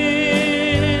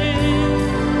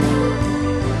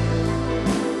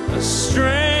a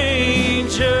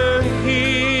stranger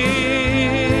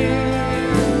here,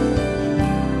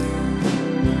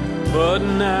 but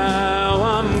now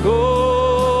I'm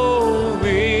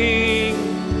going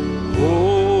home.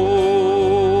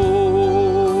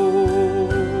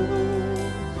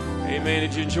 Amen.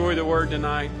 Did you enjoy the word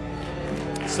tonight?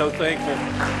 So thankful.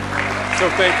 So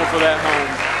thankful for that home.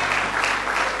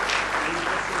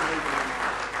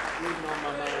 Leaving on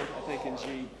my mind, I think in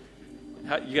G.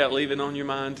 You got leaving on your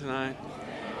mind tonight?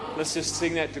 Let's just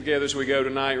sing that together as we go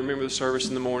tonight. Remember the service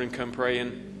in the morning. Come pray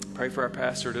and pray for our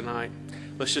pastor tonight.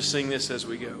 Let's just sing this as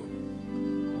we go.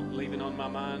 Leaving on my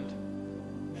mind.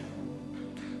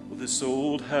 Well, this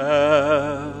old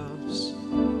house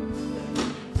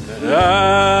that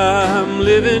I'm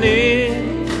living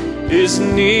in is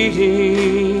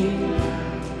needing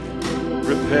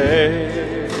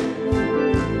repair.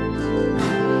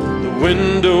 The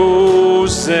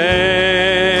windows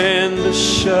and the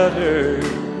shutters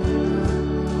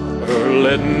are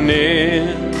letting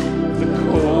in the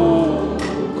cold,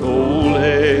 cold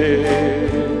air.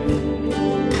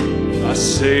 I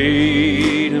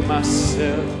say to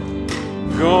myself,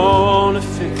 gonna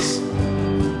fix it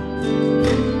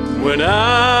when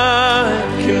I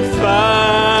can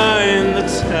find the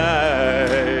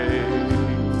time.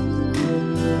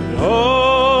 But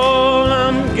all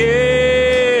I'm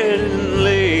getting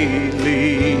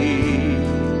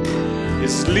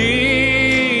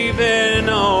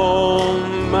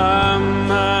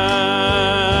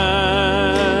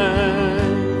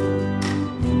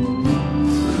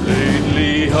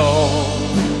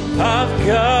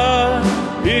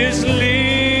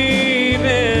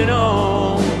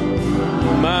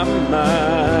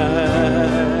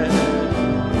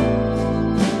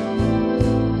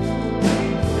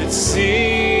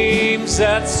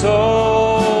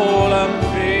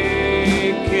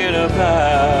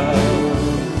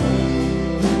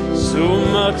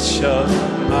much of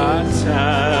my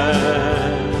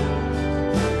time.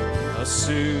 I'll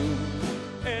soon